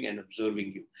absorbing and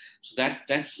observing you. So that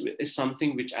is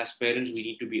something which as parents we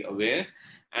need to be aware.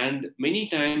 And many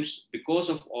times, because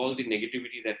of all the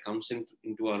negativity that comes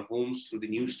into our homes through the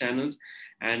news channels,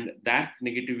 and that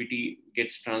negativity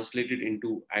gets translated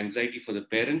into anxiety for the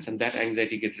parents, and that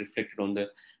anxiety gets reflected on the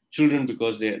children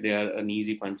because they are an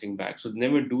easy punching bag. So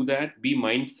never do that. Be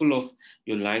mindful of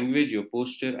your language, your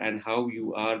posture, and how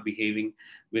you are behaving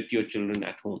with your children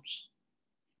at homes.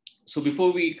 So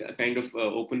before we kind of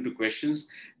open to questions,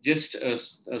 just a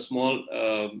small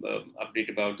update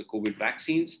about the COVID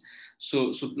vaccines.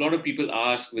 So a lot of people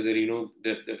ask whether,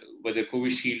 whether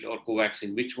Covishield or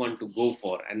Covaxin, which one to go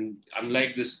for. And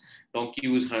unlike this donkey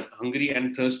who is hungry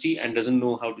and thirsty and doesn't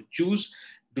know how to choose,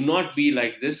 do not be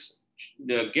like this.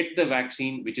 Get the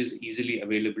vaccine which is easily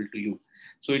available to you.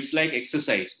 So it's like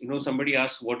exercise. Somebody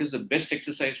asks, what is the best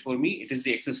exercise for me? It is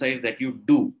the exercise that you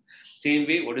do. Same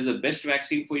way, what is the best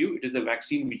vaccine for you? It is the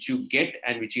vaccine which you get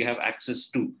and which you have access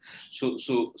to.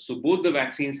 So both the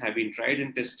vaccines have been tried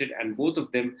and tested, and both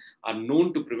of them are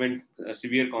known to prevent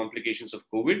severe complications of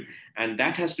COVID. And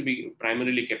that has to be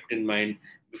primarily kept in mind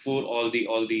before all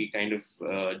the kind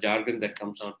of jargon that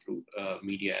comes out through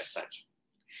media as such.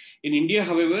 In India,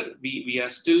 however, we are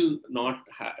still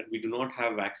we do not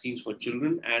have vaccines for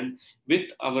children, and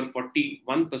with our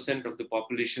 41% of the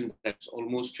population, that's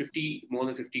almost more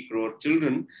than 50 crore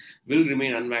children, will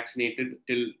remain unvaccinated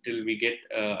till we get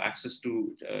access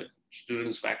to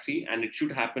children's vaccine, and it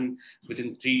should happen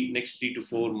within next 3 to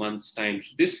 4 months' time.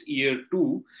 So this year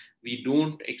too, we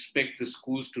don't expect the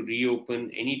schools to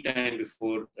reopen anytime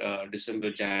before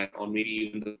December, Jan, or maybe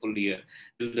even the full year,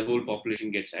 till the whole population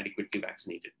gets adequately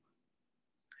vaccinated.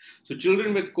 So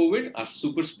children with COVID are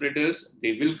super spreaders.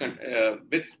 They will,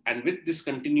 with this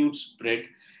continued spread,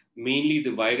 mainly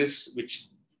the virus, which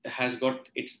has got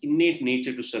its innate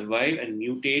nature to survive and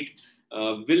mutate,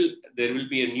 there will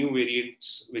be a new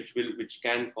variants which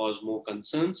can cause more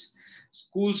concerns.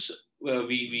 Schools,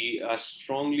 we are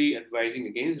strongly advising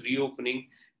against reopening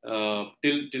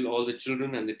till all the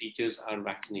children and the teachers are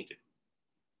vaccinated.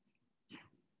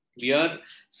 We are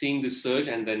seeing this surge,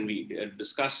 and then we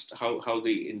discussed how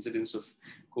the incidence of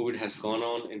COVID has gone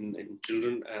on in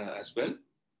children as well.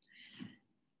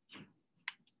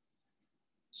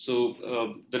 So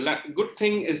the good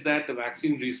thing is that the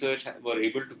vaccine research were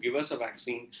able to give us a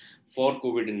vaccine for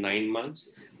COVID in 9 months.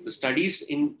 The studies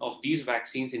of these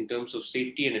vaccines in terms of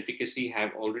safety and efficacy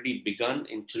have already begun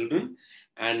in children.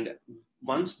 And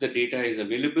once the data is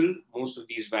available, most of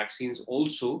these vaccines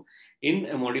also in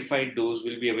a modified dose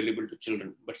will be available to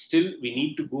children. But still, we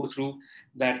need to go through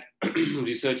that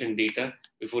research and data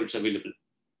before it's available.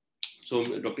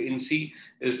 So Dr. Insi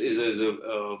is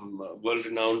a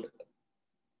world-renowned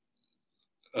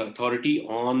authority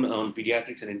on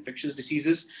pediatrics and infectious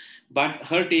diseases. But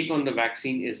her take on the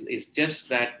vaccine is just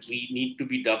that we need to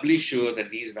be doubly sure that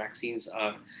these vaccines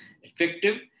are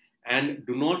effective and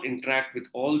do not interact with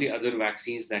all the other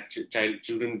vaccines that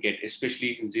children get,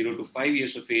 especially in 0 to 5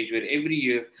 years of age, where every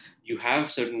year you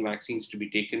have certain vaccines to be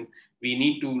taken. We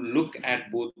need to look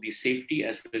at both the safety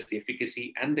as well as the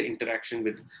efficacy and the interaction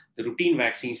with the routine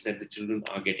vaccines that the children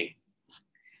are getting.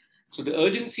 So the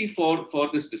urgency for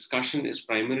this discussion is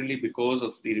primarily because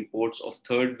of the reports of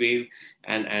third wave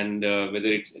and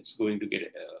whether it's going to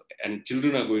get, and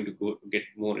children are going to get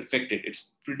more affected.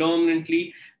 It's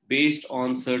predominantly based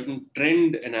on certain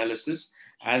trend analysis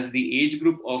as the age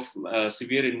group of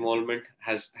severe involvement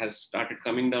has started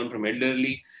coming down from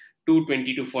elderly to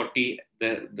 20 to 40.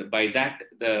 By that,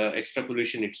 the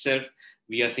extrapolation itself,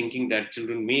 we are thinking that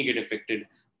children may get affected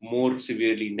more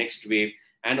severely next wave.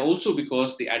 And also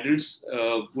because the adults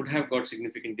would have got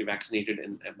significantly vaccinated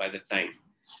by the time.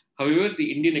 However,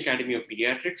 the Indian Academy of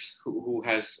Pediatrics, who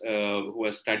has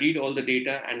studied all the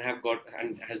data and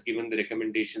has given the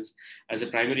recommendations as a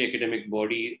primary academic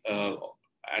body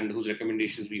and whose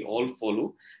recommendations we all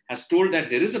follow, has told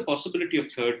that there is a possibility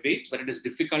of third wave, but it is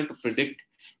difficult to predict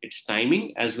its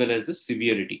timing as well as the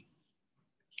severity.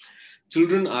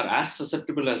 Children are as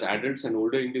susceptible as adults and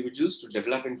older individuals to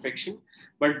develop infection,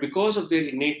 but because of their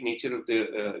innate nature of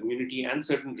the immunity and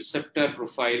certain receptor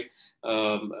profile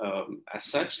as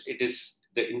such,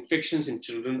 the infections in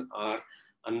children are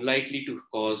unlikely to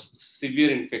cause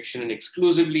severe infection and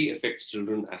exclusively affects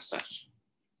children as such.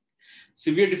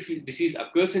 Severe disease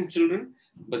occurs in children,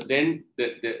 but then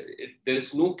there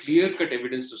is no clear-cut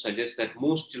evidence to suggest that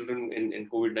most children in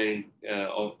COVID-19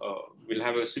 will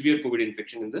have a severe COVID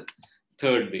infection in the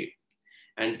third wave.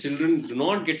 And children do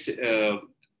not get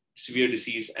severe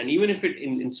disease. And even if it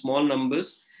in small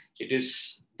numbers, it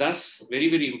is thus very,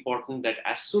 very important that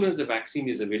as soon as the vaccine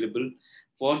is available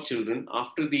for children,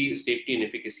 after the safety and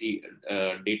efficacy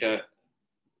data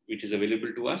which is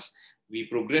available to us, we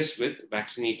progress with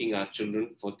vaccinating our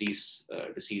children for these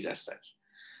disease as such.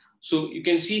 So you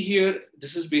can see here,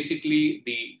 this is basically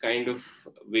the kind of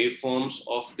waveforms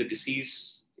of the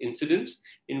disease incidence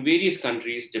in various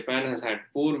countries. Japan has had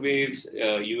 4 waves,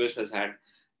 US has had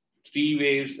 3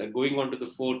 waves, going on to the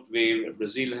 4th wave.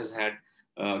 Brazil has had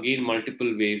again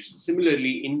multiple waves.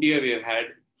 Similarly, India, we have had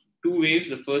 2 waves.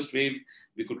 The first wave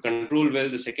we could control well,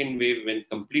 the second wave went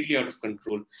completely out of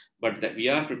control, but that we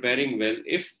are preparing well.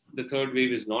 If the third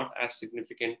wave is not as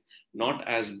significant, not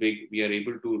as big, we are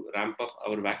able to ramp up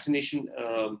our vaccination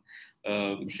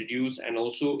schedules and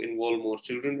also involve more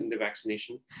children in the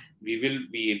vaccination. We will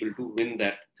be able to win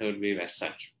that third wave as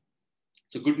such.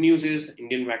 So good news is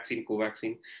Indian vaccine,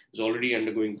 Covaxin, is already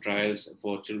undergoing trials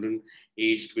for children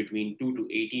aged between 2 to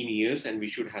 18 years, and we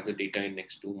should have the data in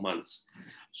next 2 months.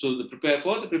 So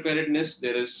for the preparedness,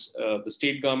 there is the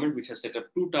state government, which has set up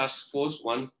 2 task force,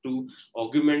 one to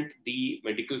augment the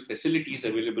medical facilities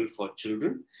available for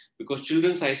children, because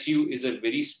children's ICU is a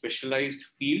very specialized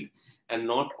field, and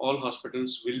not all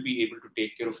hospitals will be able to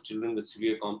take care of children with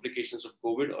severe complications of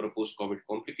COVID or post-COVID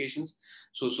complications.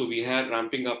 So we are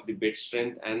ramping up the bed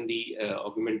strength and the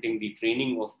augmenting the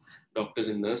training of doctors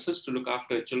and nurses to look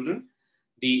after children.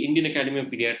 The Indian Academy of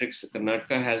Pediatrics,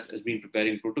 Karnataka, has been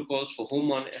preparing protocols for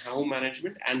home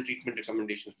management and treatment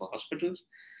recommendations for hospitals.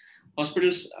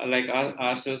 Hospitals like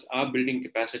ours are building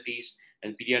capacities,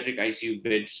 and pediatric ICU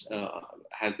beds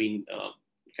have been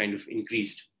kind of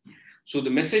increased. So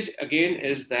the message again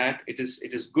is that it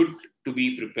is good to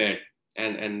be prepared,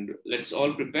 and let's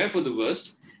all prepare for the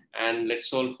worst, and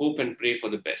let's all hope and pray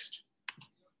for the best.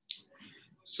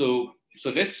 So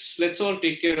let's all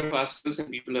take care of ourselves and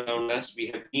people around us. We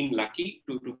have been lucky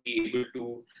to be able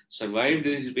to survive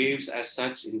these waves as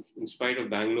such, in spite of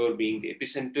Bangalore being the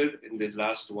epicenter in the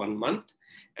last 1 month.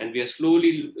 And we are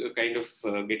slowly kind of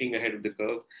getting ahead of the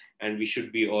curve, and we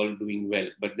should be all doing well.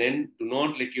 But then do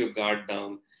not let your guard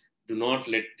down. Do not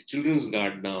let the children's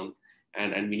guard down.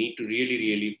 And we need to really,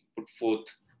 really put forth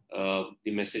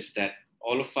the message that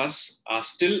all of us are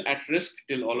still at risk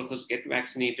till all of us get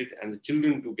vaccinated and the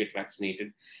children to get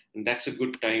vaccinated. And that's a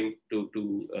good time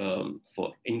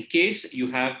for. In case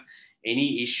you have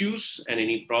any issues and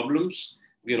any problems,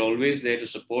 we are always there to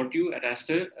support you at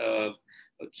Aster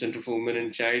Center for Women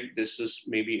and Child. This is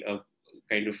maybe a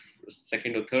kind of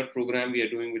second or third program we are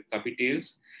doing with Puppy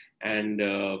Tales. And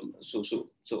so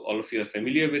all of you are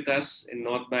familiar with us in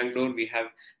North Bangalore. We have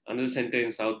another center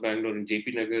in South Bangalore in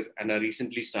JP Nagar, and our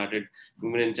recently started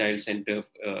Women and Child Center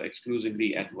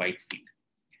exclusively at Whitefield.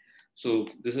 So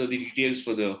these are the details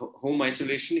for the home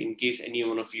isolation. In case any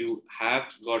one of you have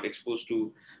got exposed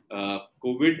to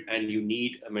COVID and you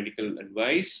need a medical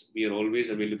advice, we are always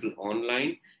available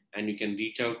online, and you can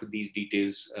reach out to these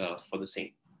details for the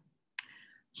same.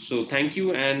 So thank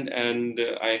you, and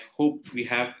I hope we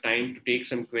have time to take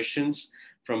some questions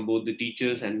from both the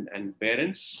teachers and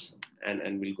parents,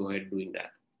 and we'll go ahead doing that.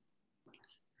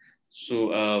 So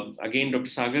again, Dr.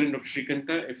 Sagar and Dr.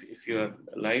 Shrikanta, if you are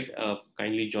live,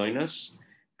 kindly join us,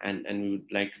 and we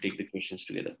would like to take the questions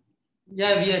together.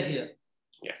 Yeah, we are here.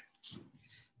 Yeah.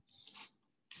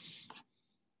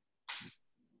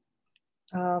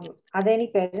 Are there any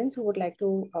parents who would like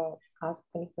to ask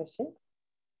any questions?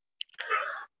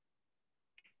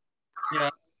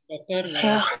 Yeah, Doctor.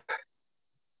 Yeah.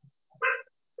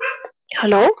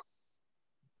 Hello?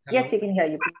 Yes, we can hear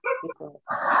you. Please go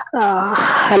Uh,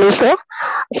 Hello, sir.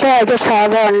 So I just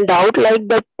have one doubt, like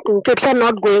the kids are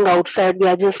not going outside. We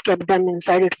are just kept them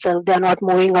inside itself. They are not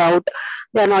moving out.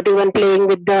 They are not even playing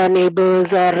with the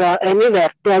neighbors or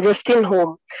anywhere. They are just in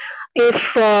home.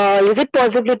 If is it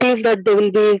possibilities that they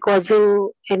will be causing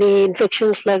any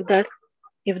infections like that?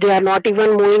 If they are not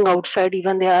even moving outside,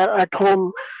 even they are at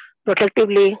home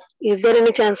protectively, is there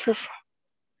any chances?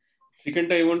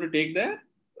 Shrikanta, you want to take that?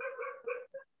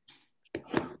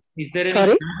 Is there any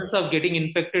Sorry? chances of getting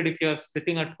infected if you are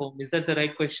sitting at home? Is that the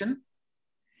right question?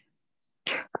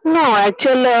 No,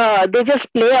 actually, they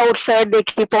just play outside. They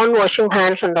keep on washing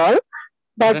hands and all.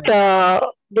 But Right.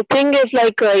 the thing is,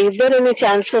 like, is there any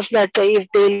chances that if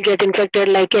they'll get infected,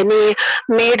 like any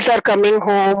maids are coming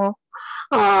home?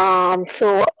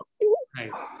 So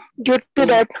Right. due to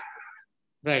that,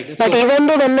 Right. but So, even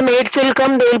though when the maids will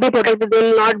come, they will be protected. They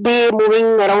will not be moving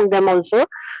around them. Also,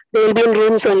 they will be in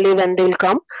rooms only when they will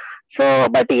come. So,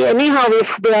 but anyhow,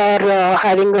 if they are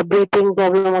having a breathing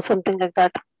problem or something like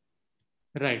that.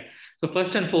 right. So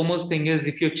first and foremost thing is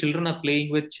if your children are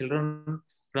playing with children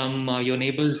from your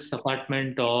neighbor's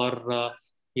apartment or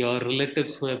your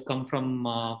relatives who have come from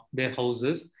their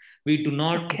houses, we do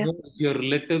not Okay. know if your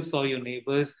relatives or your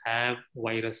neighbors have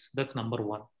virus. That's number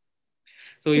one.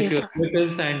 So if Yes, your sir.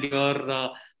 relatives and your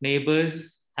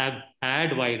neighbors have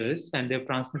had virus and they've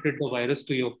transmitted the virus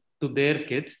to their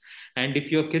kids, and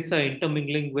if your kids are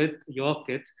intermingling with your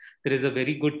kids, there is a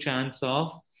very good chance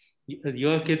of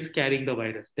your kids carrying the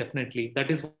virus. Definitely, that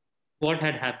is what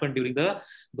had happened during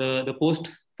the post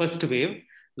first wave.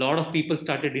 A lot of people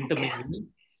started intermingling.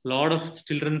 A lot of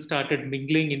children started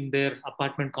mingling in their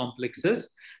apartment complexes,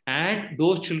 and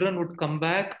those children would come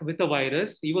back with a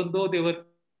virus, even though they were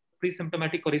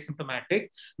pre-symptomatic or asymptomatic,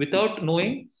 without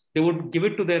knowing. They would give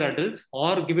it to their adults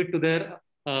or give it to their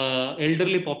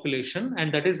elderly population,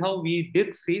 and that is how we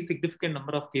did see significant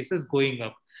number of cases going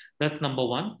up. That's number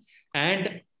one.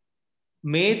 And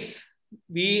maids,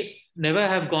 we never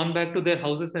have gone back to their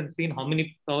houses and seen how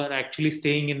many are actually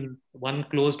staying in one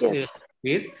closed Yes.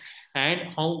 space, and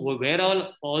where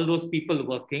all those people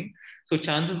working. So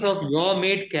chances of your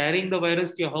maid carrying the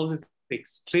virus to your house is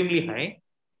extremely high.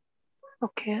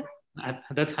 Okay.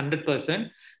 That's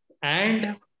 100%. And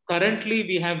Yeah. currently,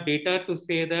 we have data to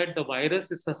say that the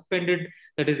virus is suspended,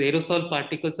 that is, aerosol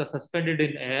particles are suspended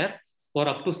in air for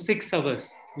up to 6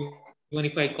 hours, even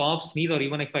if I cough, sneeze, or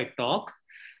even if I talk.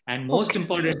 And most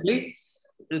importantly,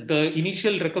 the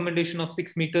initial recommendation of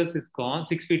 6 meters is gone,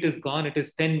 6 feet is gone, it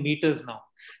is 10 meters now.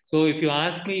 So if you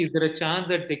ask me, is there a chance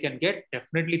that they can get?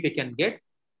 Definitely they can get.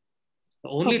 The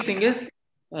only Okay, thing sir.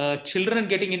 is, children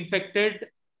getting infected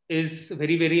is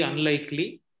very, very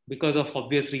unlikely because of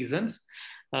obvious reasons.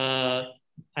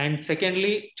 And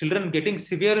secondly, children getting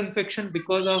severe infection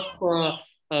because of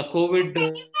COVID,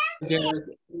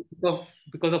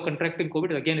 because of contracting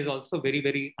COVID, again, is also very,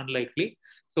 very unlikely.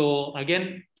 So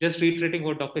again, just reiterating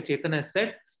what Dr. Chetan has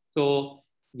said. So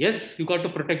yes, you got to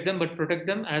protect them, but protect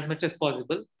them as much as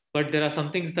possible. But there are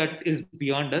some things that is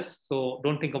beyond us. So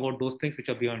don't think about those things which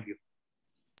are beyond you.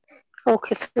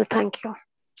 Okay, sir. Thank you.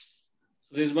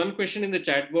 So there's one question in the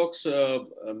chat box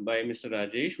by Mr.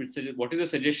 Rajesh, which says, what is the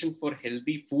suggestion for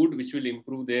healthy food which will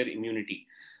improve their immunity?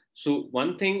 So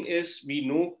one thing is, we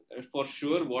know for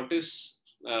sure what is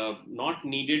not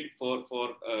needed for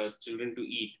children to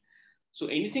eat. So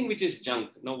anything which is junk.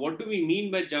 Now, what do we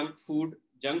mean by junk food?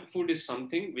 Junk food is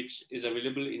something which is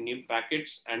available in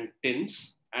packets and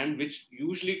tins, and which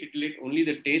usually titillate only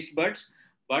the taste buds,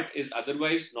 but is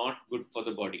otherwise not good for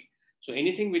the body. So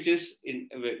anything which is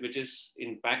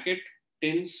in packet,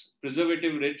 tins,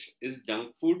 preservative rich is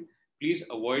junk food. Please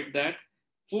avoid that.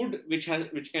 Food which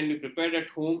can be prepared at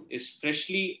home is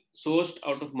freshly sourced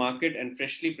out of market and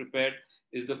freshly prepared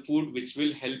is the food which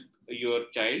will help your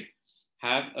child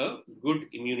have a good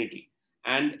immunity.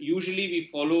 And usually we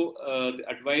follow the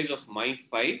advice of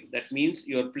My5. That means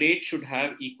your plate should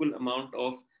have equal amount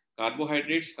of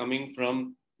carbohydrates coming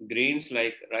from grains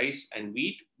like rice and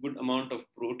wheat, good amount of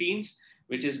proteins,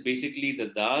 which is basically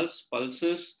the dals,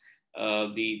 pulses,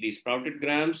 the sprouted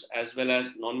grams, as well as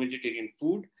non-vegetarian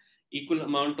food, equal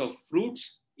amount of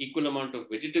fruits, equal amount of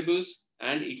vegetables,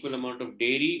 and equal amount of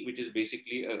dairy, which is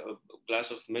basically a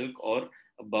glass of milk or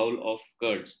a bowl of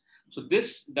curds. So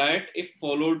this diet, if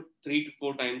followed 3 to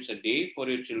 4 times a day for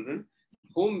your children,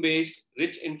 home-based,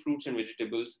 rich in fruits and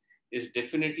vegetables, is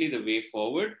definitely the way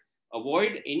forward.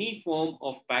 Avoid any form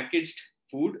of packaged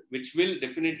food, which will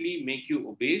definitely make you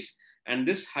obese. And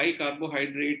this high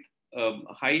carbohydrate,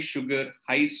 high sugar,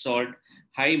 high salt,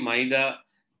 high maida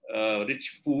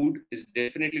rich food is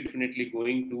definitely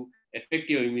going to affect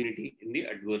your immunity in the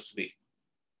adverse way.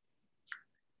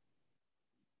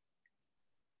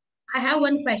 I have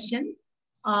one question.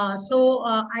 I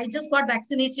just got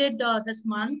vaccinated this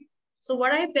month. So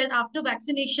what I felt after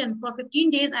vaccination for 15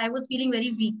 days, I was feeling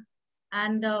very weak.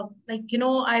 And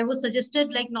I was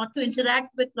suggested like not to interact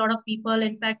with a lot of people.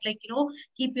 In fact,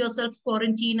 keep yourself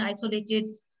quarantined, isolated,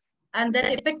 and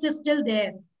that effect is still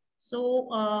there.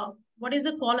 So what is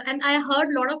the call? And I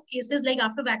heard a lot of cases like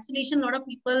after vaccination, a lot of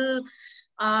people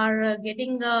are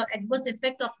getting adverse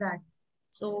effect of that.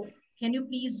 So can you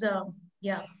please,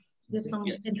 give some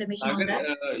information on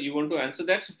that? You want to answer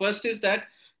that? So first is that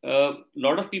a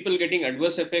lot of people getting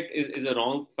adverse effect is a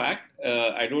wrong fact.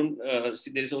 I don't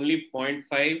see, there is only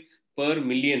 0.5 per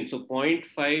million. So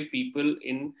 0.5 people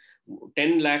in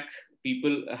 10 lakh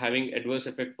people having adverse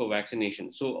effect for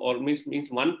vaccination. So almost means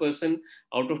one person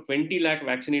out of 20 lakh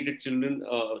vaccinated children,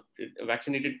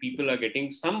 vaccinated people are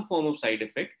getting some form of side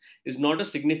effect. Is not a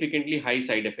significantly high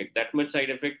side effect. That much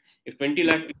side effect, if 20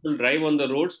 lakh people drive on the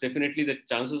roads, definitely the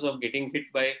chances of getting hit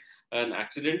by an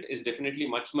accident is definitely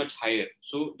much higher.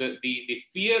 So the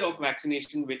fear of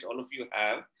vaccination, which all of you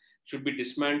have, should be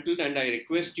dismantled. And I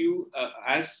request you,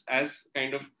 as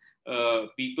kind of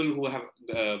people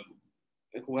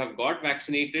who have got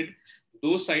vaccinated,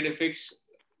 those side effects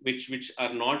which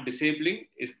are not disabling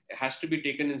has to be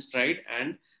taken in stride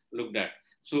and looked at.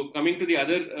 So coming to the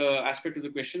other aspect of the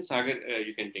question, Sagar,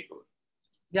 you can take over.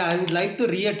 Yeah, I would like to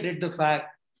reiterate the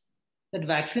fact that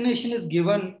vaccination is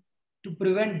given to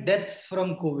prevent deaths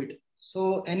from COVID.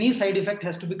 So any side effect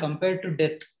has to be compared to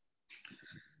death.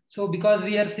 So because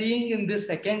we are seeing in this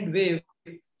second wave,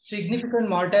 significant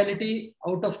mortality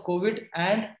out of COVID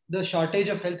and the shortage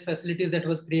of health facilities that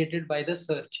was created by the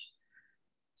surge.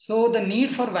 So the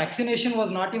need for vaccination was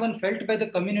not even felt by the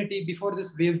community before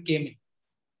this wave came in.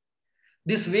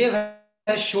 This wave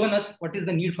has shown us what is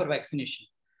the need for vaccination.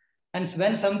 And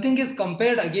when something is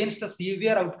compared against a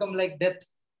severe outcome like death,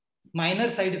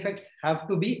 minor side effects have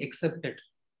to be accepted.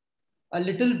 A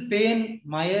little pain,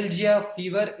 myalgia,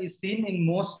 fever is seen in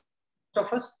most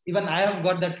of us. Even I have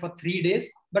got that for 3 days.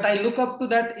 But I look up to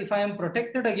that. If I am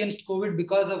protected against COVID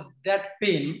because of that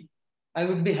pain, I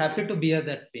would be happy to bear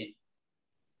that pain.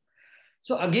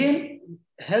 So again,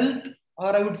 health,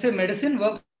 or I would say medicine,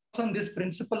 works on this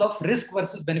principle of risk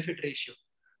versus benefit ratio.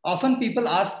 Often people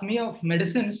ask me of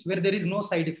medicines where there is no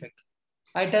side effect.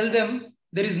 I tell them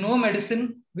there is no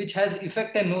medicine which has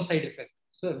effect and no side effect.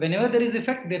 So whenever there is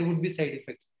effect, there would be side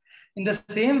effects. In the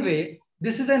same way,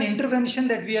 this is an intervention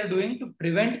that we are doing to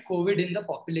prevent COVID in the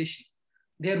population.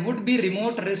 There would be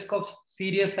remote risk of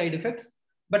serious side effects,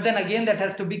 but then again, that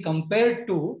has to be compared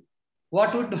to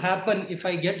what would happen if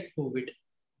I get COVID,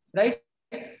 right?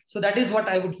 So that is what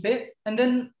I would say. And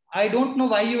then I don't know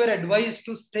why you were advised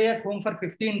to stay at home for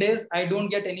 15 days. I don't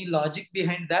get any logic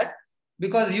behind that,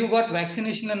 because you got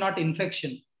vaccination and not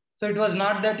infection. So it was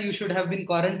not that you should have been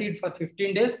quarantined for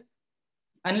 15 days.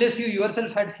 Unless you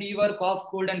yourself had fever, cough,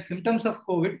 cold, and symptoms of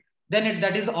COVID, then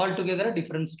that is altogether a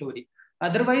different story.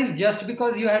 Otherwise, just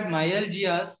because you had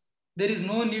myalgias, there is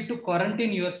no need to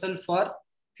quarantine yourself for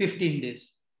 15 days.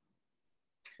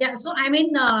 Yeah, so I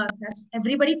mean, that's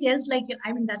everybody tells, like,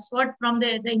 I mean, that's what from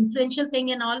the influential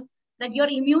thing and all, that your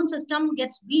immune system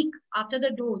gets weak after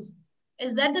the dose.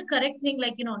 Is that the correct thing?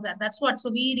 Like, that's what. So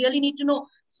we really need to know.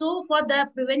 So for the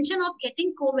prevention of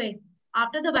getting COVID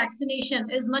after the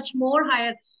vaccination is much more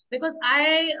higher, because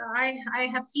I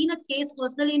have seen a case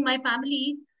personally in my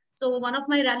family. So one of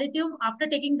my relative, after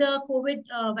taking the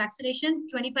COVID vaccination,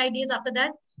 25 days after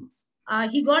that,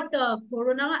 he got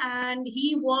corona, and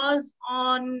he was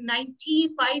on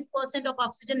 95% of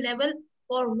oxygen level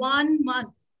for 1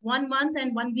 month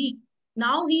and 1 week.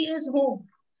 Now he is home.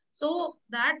 So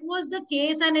that was the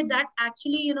case, and that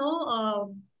actually,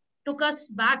 took us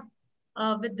back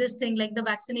with this thing, like the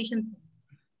vaccination thing.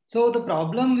 So the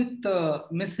problem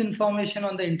with misinformation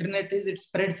on the internet is it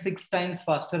spreads 6 times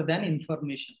faster than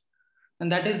information. And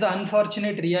that is the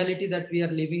unfortunate reality that we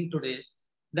are living today.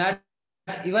 That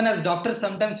even as doctors,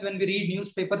 sometimes when we read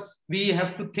newspapers, we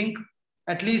have to think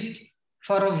at least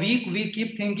for a week, we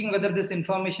keep thinking whether this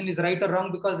information is right or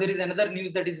wrong, because there is another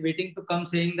news that is waiting to come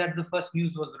saying that the first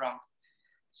news was wrong.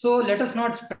 So let us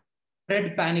not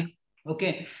spread panic.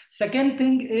 Okay. Second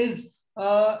thing is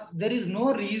there is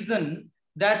no reason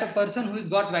that a person who has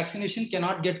got vaccination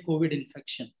cannot get COVID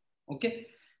infection. Okay.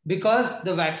 Because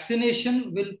the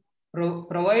vaccination will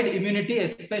provide immunity,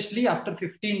 especially after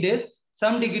 15 days,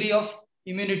 some degree of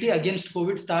immunity against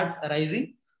COVID starts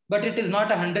arising, but it is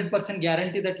not a 100%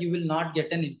 guarantee that you will not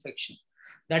get an infection.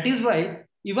 That is why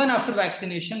even after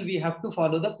vaccination, we have to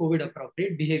follow the COVID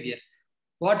appropriate behavior.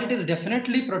 What it is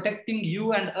definitely protecting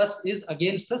you and us is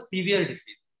against a severe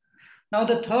disease. Now,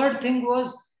 the third thing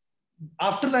was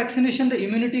after vaccination, the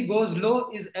immunity goes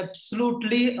low is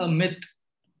absolutely a myth.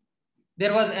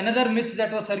 There was another myth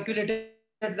that was circulated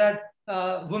that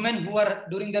women who are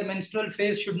during their menstrual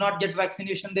phase should not get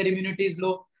vaccination, their immunity is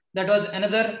low. That was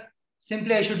another,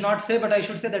 simply I should not say, but I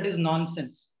should say that is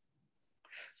nonsense.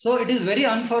 So it is very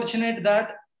unfortunate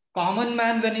that common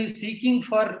man, when he is seeking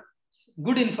for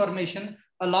good information,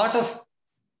 a lot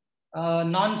of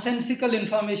nonsensical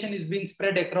information is being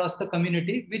spread across the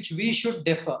community, which we should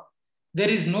defer. There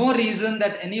is no reason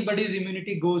that anybody's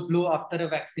immunity goes low after a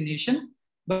vaccination.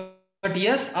 But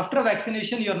yes, after a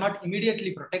vaccination, you are not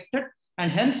immediately protected, and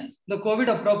hence the COVID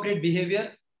appropriate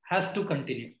behavior has to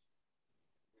continue.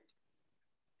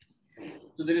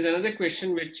 So there is another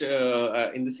question which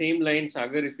in the same line,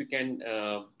 Sagar, if you can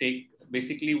take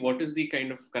basically what is the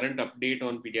kind of current update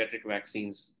on pediatric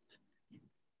vaccines?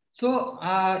 So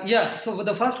yeah, so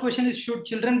the first question is, should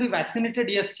children be vaccinated?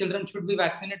 Yes, children should be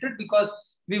vaccinated because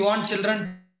we want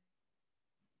children,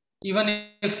 even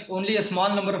if only a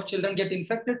small number of children get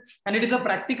infected. And it is a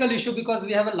practical issue because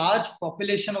we have a large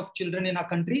population of children in our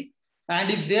country.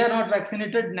 And if they are not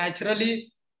vaccinated,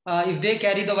 naturally, if they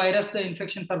carry the virus, the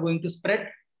infections are going to spread.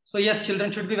 So yes,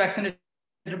 children should be vaccinated.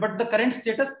 But the current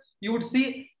status, you would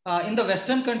see in the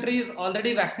Western countries,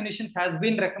 already vaccinations has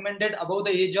been recommended above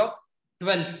the age of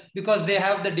 12 because they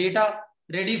have the data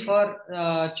ready for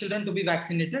children to be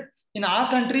vaccinated. In our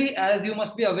country, as you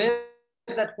must be aware,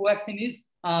 that Covaxin is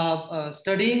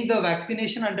studying the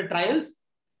vaccination under trials.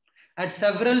 At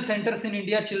several centers in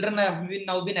India, children have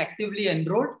now been actively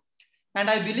enrolled. And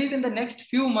I believe in the next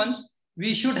few months,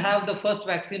 we should have the first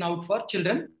vaccine out for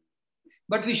children.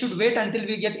 But we should wait until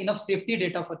we get enough safety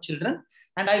data for children.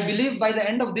 And I believe by the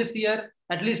end of this year,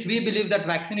 at least we believe that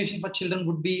vaccination for children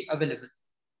would be available.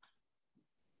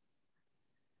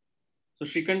 So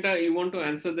Shrikanta, you want to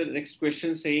answer the next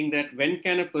question saying that when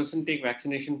can a person take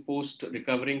vaccination post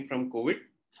recovering from COVID?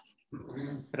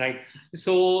 Right.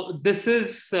 So this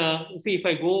is, see, if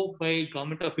I go by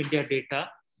Government of India data,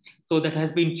 so that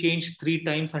has been changed 3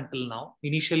 times until now.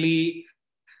 Initially,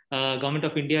 Government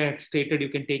of India had stated you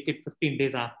can take it 15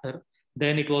 days after.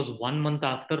 Then it was 1 month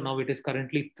after. Now it is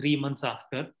currently 3 months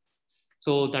after.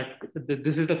 So that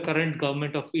this is the current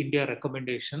Government of India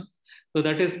recommendation. So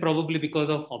that is probably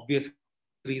because of obvious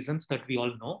reasons that we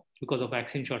all know, because of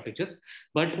vaccine shortages.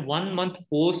 But 1 month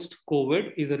post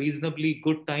COVID is a reasonably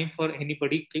good time for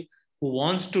anybody who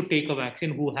wants to take a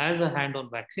vaccine, who has a hand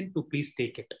on vaccine, to please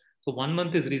take it. So 1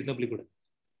 month is reasonably good.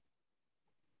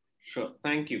 Sure,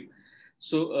 thank you.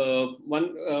 So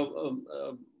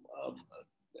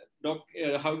Doc,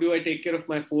 how do I take care of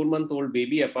my 4-month-old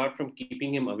baby apart from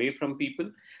keeping him away from people?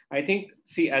 I think,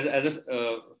 see, as a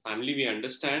family, we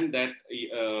understand that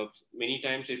many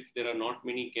times if there are not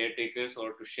many caretakers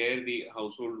or to share the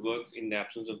household work in the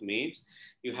absence of maids,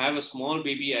 you have a small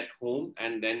baby at home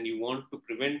and then you want to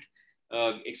prevent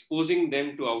exposing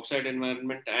them to outside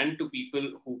environment and to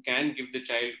people who can give the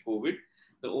child COVID.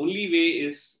 The only way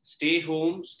is stay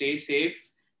home, stay safe.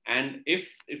 And if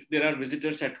there are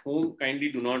visitors at home,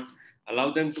 kindly do not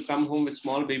allow them to come home with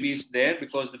small babies there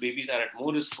because the babies are at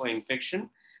more risk for infection.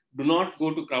 Do not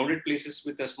go to crowded places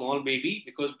with a small baby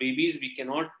because babies, we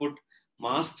cannot put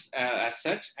masks as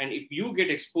such. And if you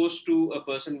get exposed to a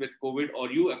person with COVID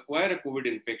or you acquire a COVID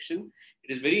infection,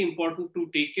 it is very important to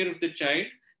take care of the child,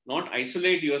 not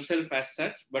isolate yourself as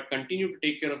such, but continue to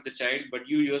take care of the child. But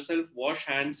you yourself wash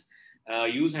hands,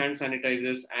 use hand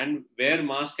sanitizers and wear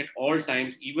mask at all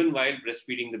times, even while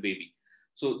breastfeeding the baby.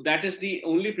 So that is the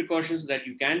only precautions that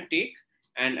you can take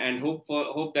and hope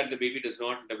that the baby does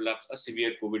not develop a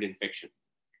severe COVID infection.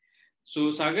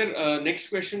 So Sagar, next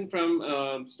question from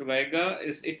Mr. Vaiga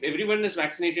is, if everyone is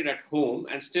vaccinated at home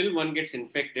and still one gets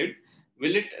infected,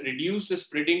 will it reduce the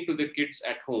spreading to the kids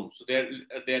at home? So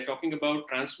they are talking about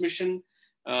transmission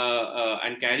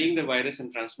and carrying the virus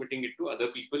and transmitting it to other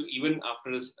people even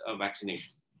after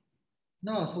vaccination.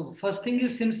 No, so first thing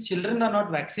is, since children are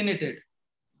not vaccinated,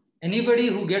 anybody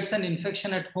who gets an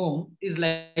infection at home is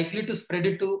likely to spread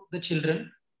it to the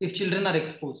children if children are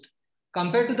exposed.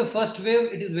 Compared to the first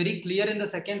wave, it is very clear in the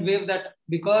second wave that,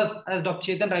 because as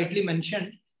Dr. Chetan rightly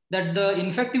mentioned, that the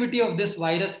infectivity of this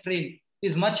virus strain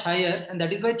is much higher, and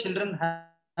that is why children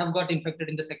have got infected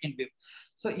in the second wave.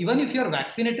 So even if you are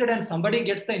vaccinated and somebody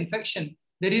gets the infection,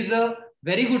 there is a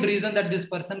very good reason that this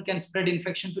person can spread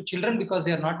infection to children because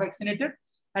they are not vaccinated.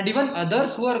 And even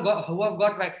others who have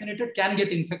got vaccinated can get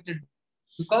infected,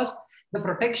 because the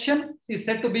protection is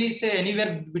said to be, say,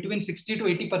 anywhere between 60 to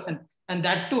 80%. And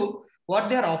that too, what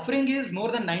they are offering is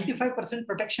more than 95%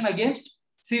 protection against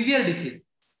severe disease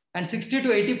and 60 to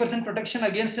 80% protection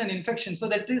against an infection. So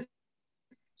that is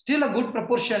still a good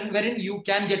proportion wherein you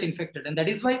can get infected. And that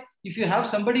is why if you have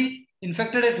somebody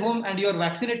infected at home and you are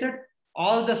vaccinated,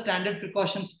 all the standard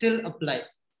precautions still apply.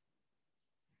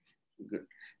 Good.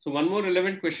 So one more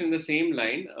relevant question in the same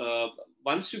line.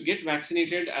 Once you get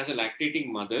vaccinated as a lactating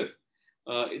mother,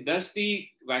 does the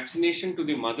vaccination to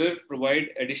the mother provide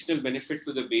additional benefit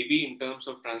to the baby in terms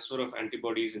of transfer of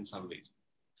antibodies in some ways?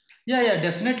 Yeah,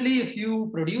 definitely. If you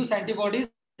produce antibodies,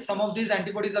 some of these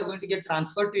antibodies are going to get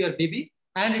transferred to your baby,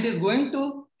 and it is going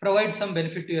to provide some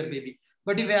benefit to your baby.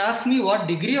 But if you ask me what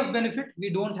degree of benefit, we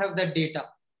don't have that data.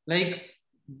 Like,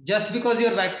 just because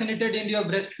you're vaccinated and you're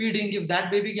breastfeeding, if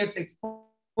that baby gets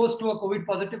exposed to a COVID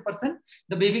positive person,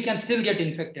 the baby can still get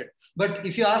infected. But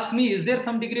if you ask me, is there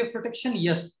some degree of protection?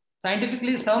 Yes.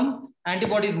 Scientifically, some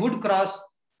antibodies would cross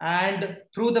and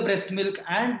through the breast milk,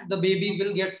 and the baby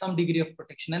will get some degree of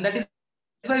protection. And that is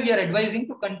why we are advising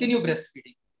to continue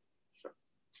breastfeeding. Sure.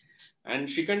 And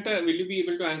Shrikanta, will you be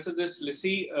able to answer this?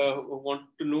 Lissy want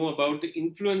to know about the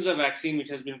influenza vaccine, which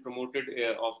has been promoted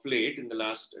of late. In the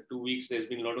last 2 weeks, there's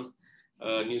been a lot of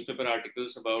newspaper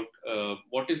articles about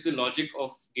what is the logic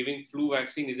of giving flu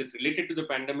vaccine. Is it related to the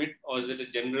pandemic, or is it a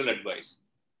general advice?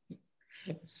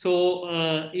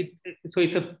 So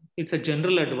it's a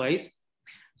general advice.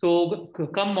 So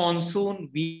come monsoon,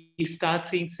 we start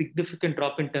seeing significant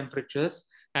drop in temperatures,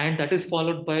 and that is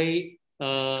followed by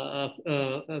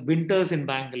winters in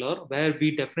Bangalore, where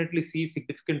we definitely see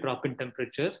significant drop in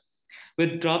temperatures.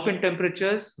 With drop in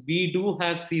temperatures, we do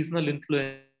have seasonal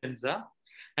influenza,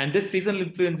 and this seasonal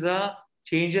influenza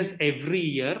changes every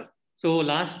year. So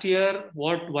last year,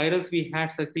 what virus we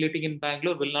had circulating in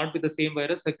Bangalore will not be the same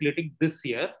virus circulating this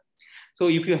year. So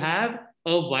if you have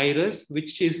a virus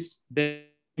which is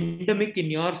endemic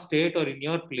in your state or in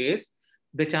your place,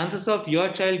 the chances of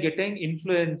your child getting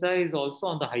influenza is also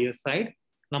on the higher side,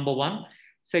 number one.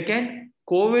 Second,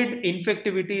 COVID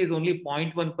infectivity is only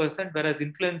 0.1%, whereas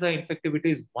influenza infectivity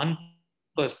is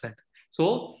 1%.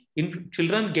 So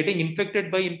children getting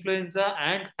infected by influenza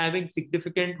and having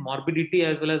significant morbidity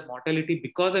as well as mortality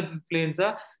because of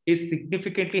influenza is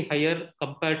significantly higher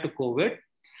compared to COVID.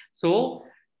 So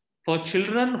for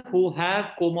children who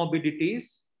have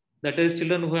comorbidities, that is,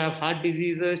 children who have heart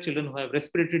diseases, children who have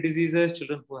respiratory diseases,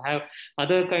 children who have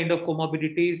other kind of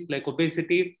comorbidities like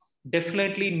obesity,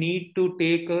 definitely need to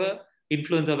take a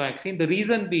influenza vaccine. The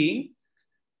reason being,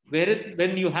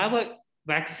 when you have a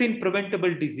vaccine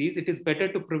preventable disease, it is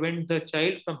better to prevent the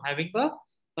child from having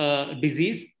a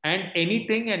disease, and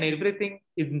anything and everything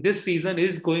in this season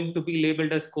is going to be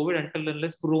labeled as COVID until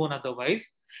unless proven otherwise.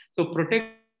 So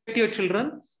protect your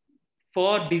children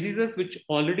for diseases which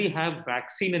already have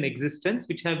vaccine in existence,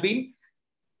 which have been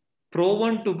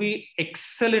proven to be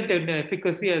excellent in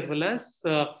efficacy as well as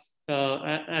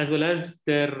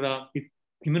their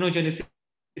immunogenicity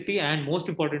and, most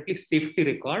importantly, safety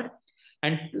record.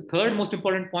 And the third most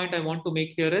important point I want to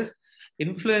make here is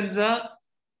influenza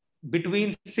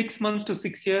between 6 months to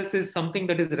 6 years is something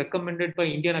that is recommended by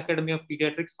Indian Academy of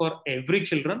Pediatrics for every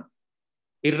children,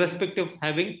 irrespective of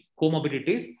having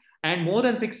comorbidities. And more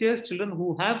than 6 years, children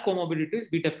who have comorbidities,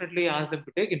 we definitely ask them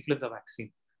to take influenza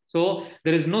vaccine. So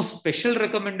there is no special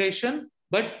recommendation,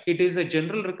 but it is a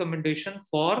general recommendation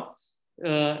for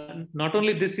not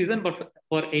only this season, but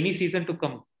for any season to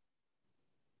come.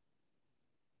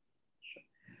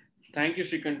 Thank you,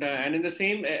 Shrikanta. And in the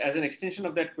same, as an extension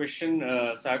of that question,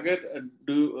 Sagar,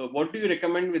 what do you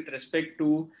recommend with respect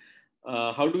to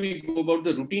how do we go about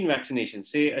the routine vaccination?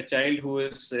 Say a child who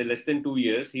is less than 2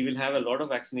 years, he will have a lot of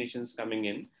vaccinations coming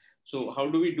in. So how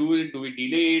do we do it? Do we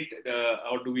delay it,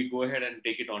 or do we go ahead and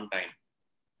take it on time?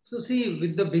 So see,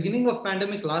 with the beginning of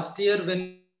pandemic last year,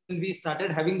 when we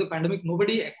started having the pandemic,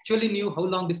 nobody actually knew how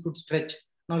long this could stretch.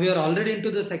 Now we are already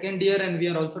into the second year and we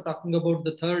are also talking about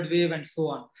the third wave and so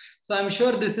on. So I'm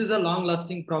sure this is a long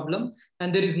lasting problem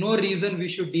and there is no reason we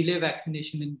should delay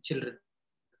vaccination in children.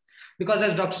 Because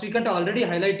as Dr. Srikant already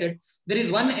highlighted, there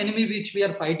is one enemy which we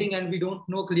are fighting and we don't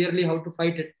know clearly how to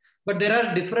fight it. But there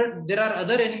are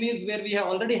other enemies where we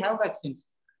already have vaccines.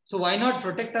 So why not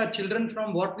protect our children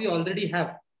from what we already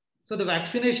have? So the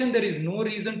vaccination, there is no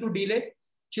reason to delay.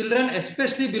 Children,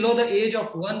 especially below the age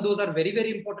of 1, those are very,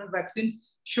 very important vaccines,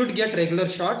 should get regular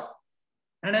shots.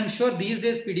 And I'm sure these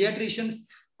days pediatricians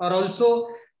are also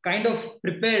kind of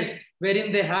prepared,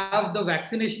 wherein they have the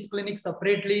vaccination clinics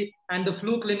separately and the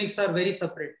flu clinics are very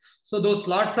separate. So those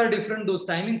slots are different, those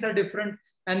timings are different,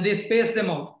 and they space them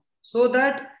out so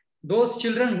that those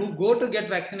children who go to get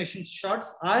vaccination shots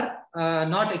are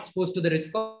not exposed to the risk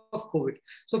of COVID.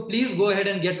 So please go ahead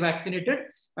and get vaccinated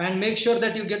and make sure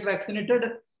that you get vaccinated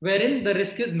wherein the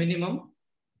risk is minimum.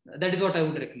 That is what I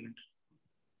would recommend.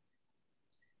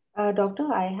 Doctor,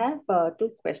 I have 2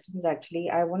 questions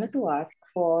actually. I wanted to ask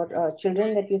for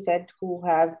children that you said who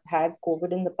have had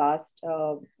COVID in the past,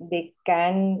 they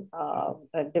can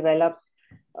develop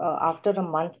after a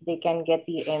month, they can get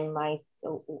the MIS.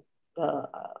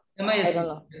 I don't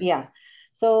know. Yeah.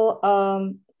 So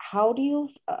how do you,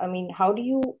 how do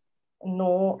you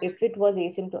know if it was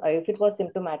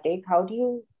symptomatic? How do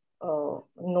you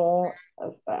know,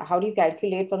 how do you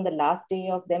calculate from the last day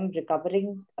of them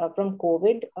recovering from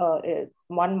COVID,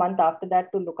 1 month after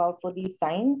that to look out for these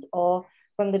signs, or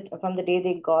from the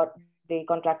day they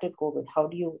contracted COVID? How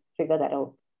do you figure that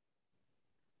out?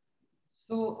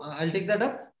 So I'll take that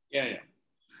up. Yeah.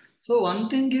 So one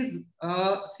thing is,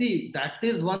 see, that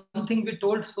is one thing we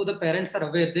told, so the parents are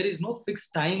aware. There is no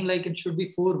fixed time like it should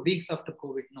be 4 weeks after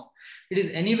COVID. No, it is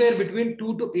anywhere between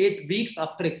 2 to 8 weeks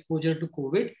after exposure to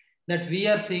COVID that we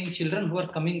are seeing children who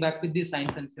are coming back with these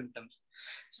signs and symptoms.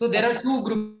 So there are 2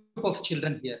 groups of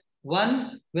children here.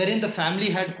 One, wherein the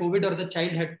family had COVID or the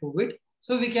child had COVID.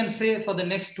 So we can say for the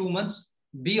next 2 months,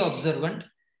 be observant.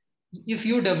 If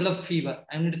you develop fever,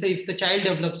 and say if the child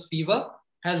develops fever,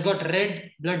 has got red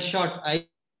bloodshot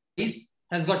eyes,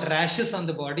 has got rashes on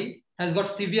the body, has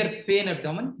got severe pain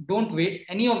abdomen, don't wait.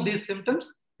 Any of these symptoms,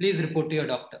 please report to your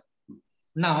doctor.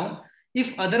 Now,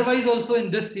 if otherwise also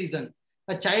in this season,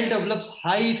 a child develops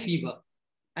high fever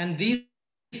and these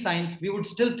signs, we would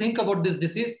still think about this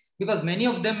disease because many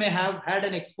of them may have had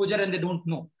an exposure and they don't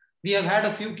know. We have had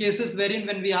a few cases wherein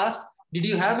when we ask, did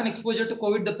you have an exposure to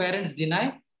COVID? The parents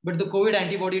deny, but the COVID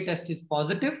antibody test is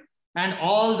positive and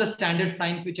all the standard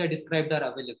signs which I described are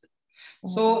available.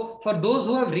 So for those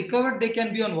who have recovered, they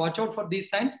can be on watch out for these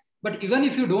signs. But even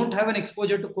if you don't have an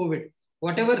exposure to COVID,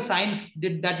 whatever signs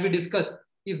that we discussed,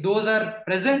 if those are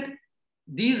present,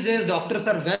 these days doctors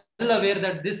are well aware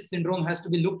that this syndrome has to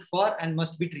be looked for and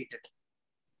must be treated.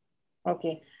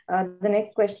 Okay. The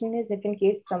next question is, if in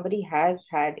case somebody has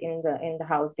had in the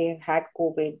house, they have had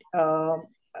COVID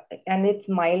and it's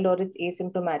mild or it's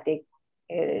asymptomatic,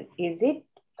 is it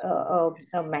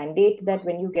a mandate that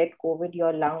when you get COVID,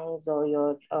 your lungs or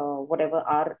your whatever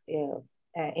are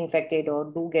infected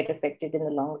or do get affected in the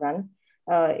long run,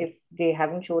 if they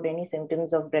haven't showed any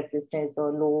symptoms of breathlessness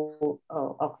or low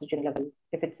oxygen levels,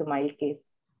 if it's a mild case?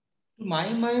 To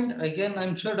my mind, again,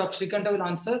 I'm sure Dr. Srikanta will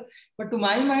answer, but to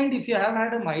my mind, if you have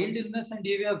had a mild illness and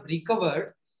you have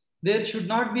recovered, there should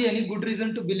not be any good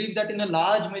reason to believe that in a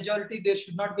large majority, there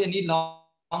should not be any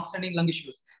long-standing lung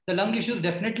issues. The lung issues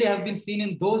definitely have been seen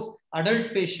in those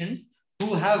adult patients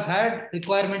who have had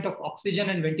requirement of oxygen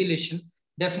and ventilation.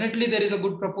 Definitely, there is a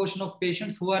good proportion of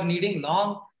patients who are needing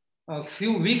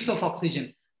few weeks of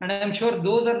oxygen. And I'm sure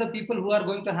those are the people who are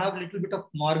going to have a little bit of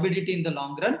morbidity in the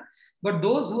long run. But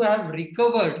those who have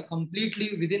recovered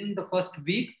completely within the first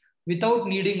week without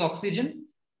needing oxygen,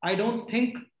 I don't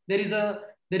think there is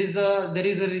a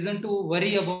reason to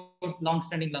worry about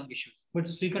long-standing lung issues. But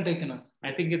Srikant, I can answer.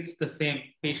 I think it's the same.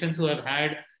 Patients who have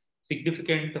had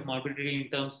significant morbidity in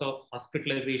terms of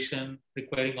hospitalization,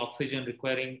 requiring oxygen,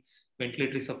 requiring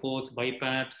ventilatory supports,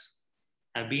 BiPAPs,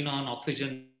 have been on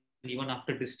oxygen even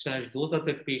after discharge. Those are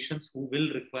the patients who will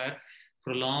require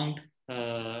prolonged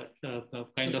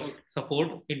kind of support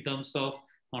in terms of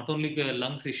not only the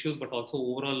lungs issues, but also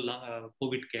overall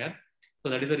COVID care. So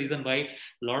that is the reason why a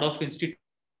lot of institutes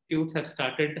have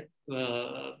started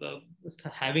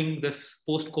having this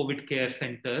post-COVID care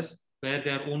centers where they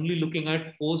are only looking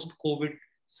at post-COVID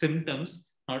symptoms,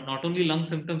 not only lung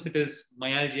symptoms, it is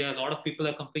myalgia. A lot of people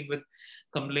are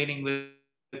complaining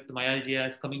with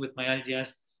myalgias, coming with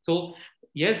myalgias. So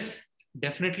yes,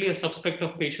 definitely a subspect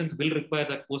of patients will require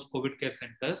that post-COVID care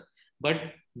centers, but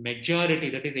majority,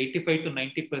 that is 85 to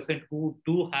 90% who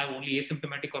do have only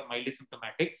asymptomatic or mildly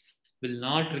symptomatic, will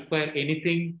not require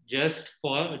anything just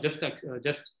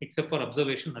except for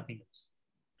observation, nothing else.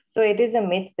 So it is a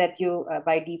myth that you,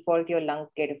 by default, your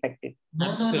lungs get affected.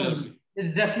 No.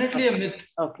 It's definitely a myth.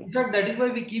 Okay. In fact, that is why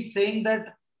we keep saying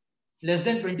that less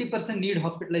than 20% need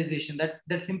hospitalization.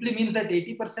 That simply means that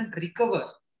 80% recover.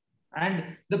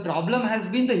 And the problem has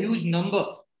been the huge number.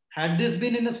 Had this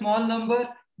been in a small number,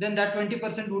 then that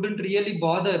 20% wouldn't really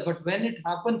bother. But when it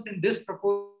happens in this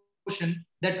proportion,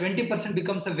 that 20%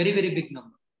 becomes a very, very big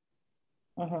number.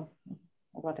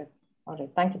 Got it. All right.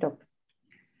 Thank you, doctor.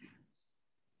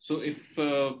 So if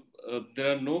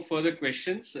there are no further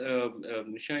questions,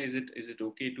 Nisha, is it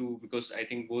okay to, because I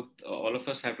think all of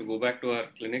us have to go back to our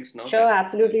clinics now. Sure,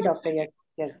 absolutely, doctor.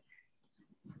 Yes.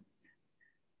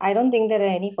 I don't think there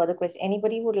are any further questions.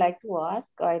 Anybody would like to ask?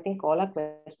 I think all our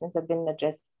questions have been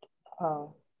addressed.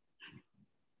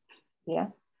 Yeah.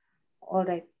 All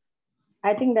right.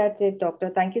 I think that's it,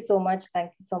 doctor. Thank you so much.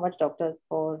 Thank you so much, doctor,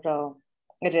 for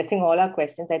addressing all our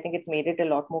questions. I think it's made it a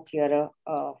lot more clearer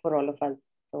for all of us.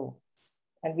 So,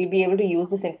 and we'll be able to use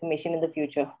this information in the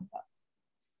future.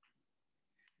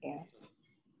 Yeah.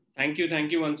 Thank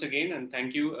you once again, and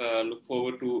thank you. Look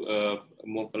forward to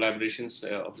more collaborations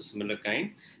of the similar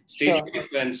kind. Stay safe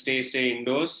and stay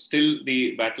indoors. Still,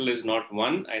 the battle is not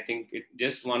won. I think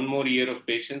just one more year of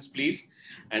patience, please,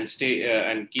 and stay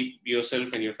and keep yourself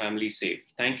and your family safe.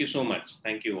 Thank you so much.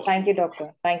 Thank you all. Thank you,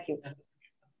 doctor. Thank you.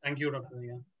 Thank you, doctor.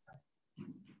 Yeah.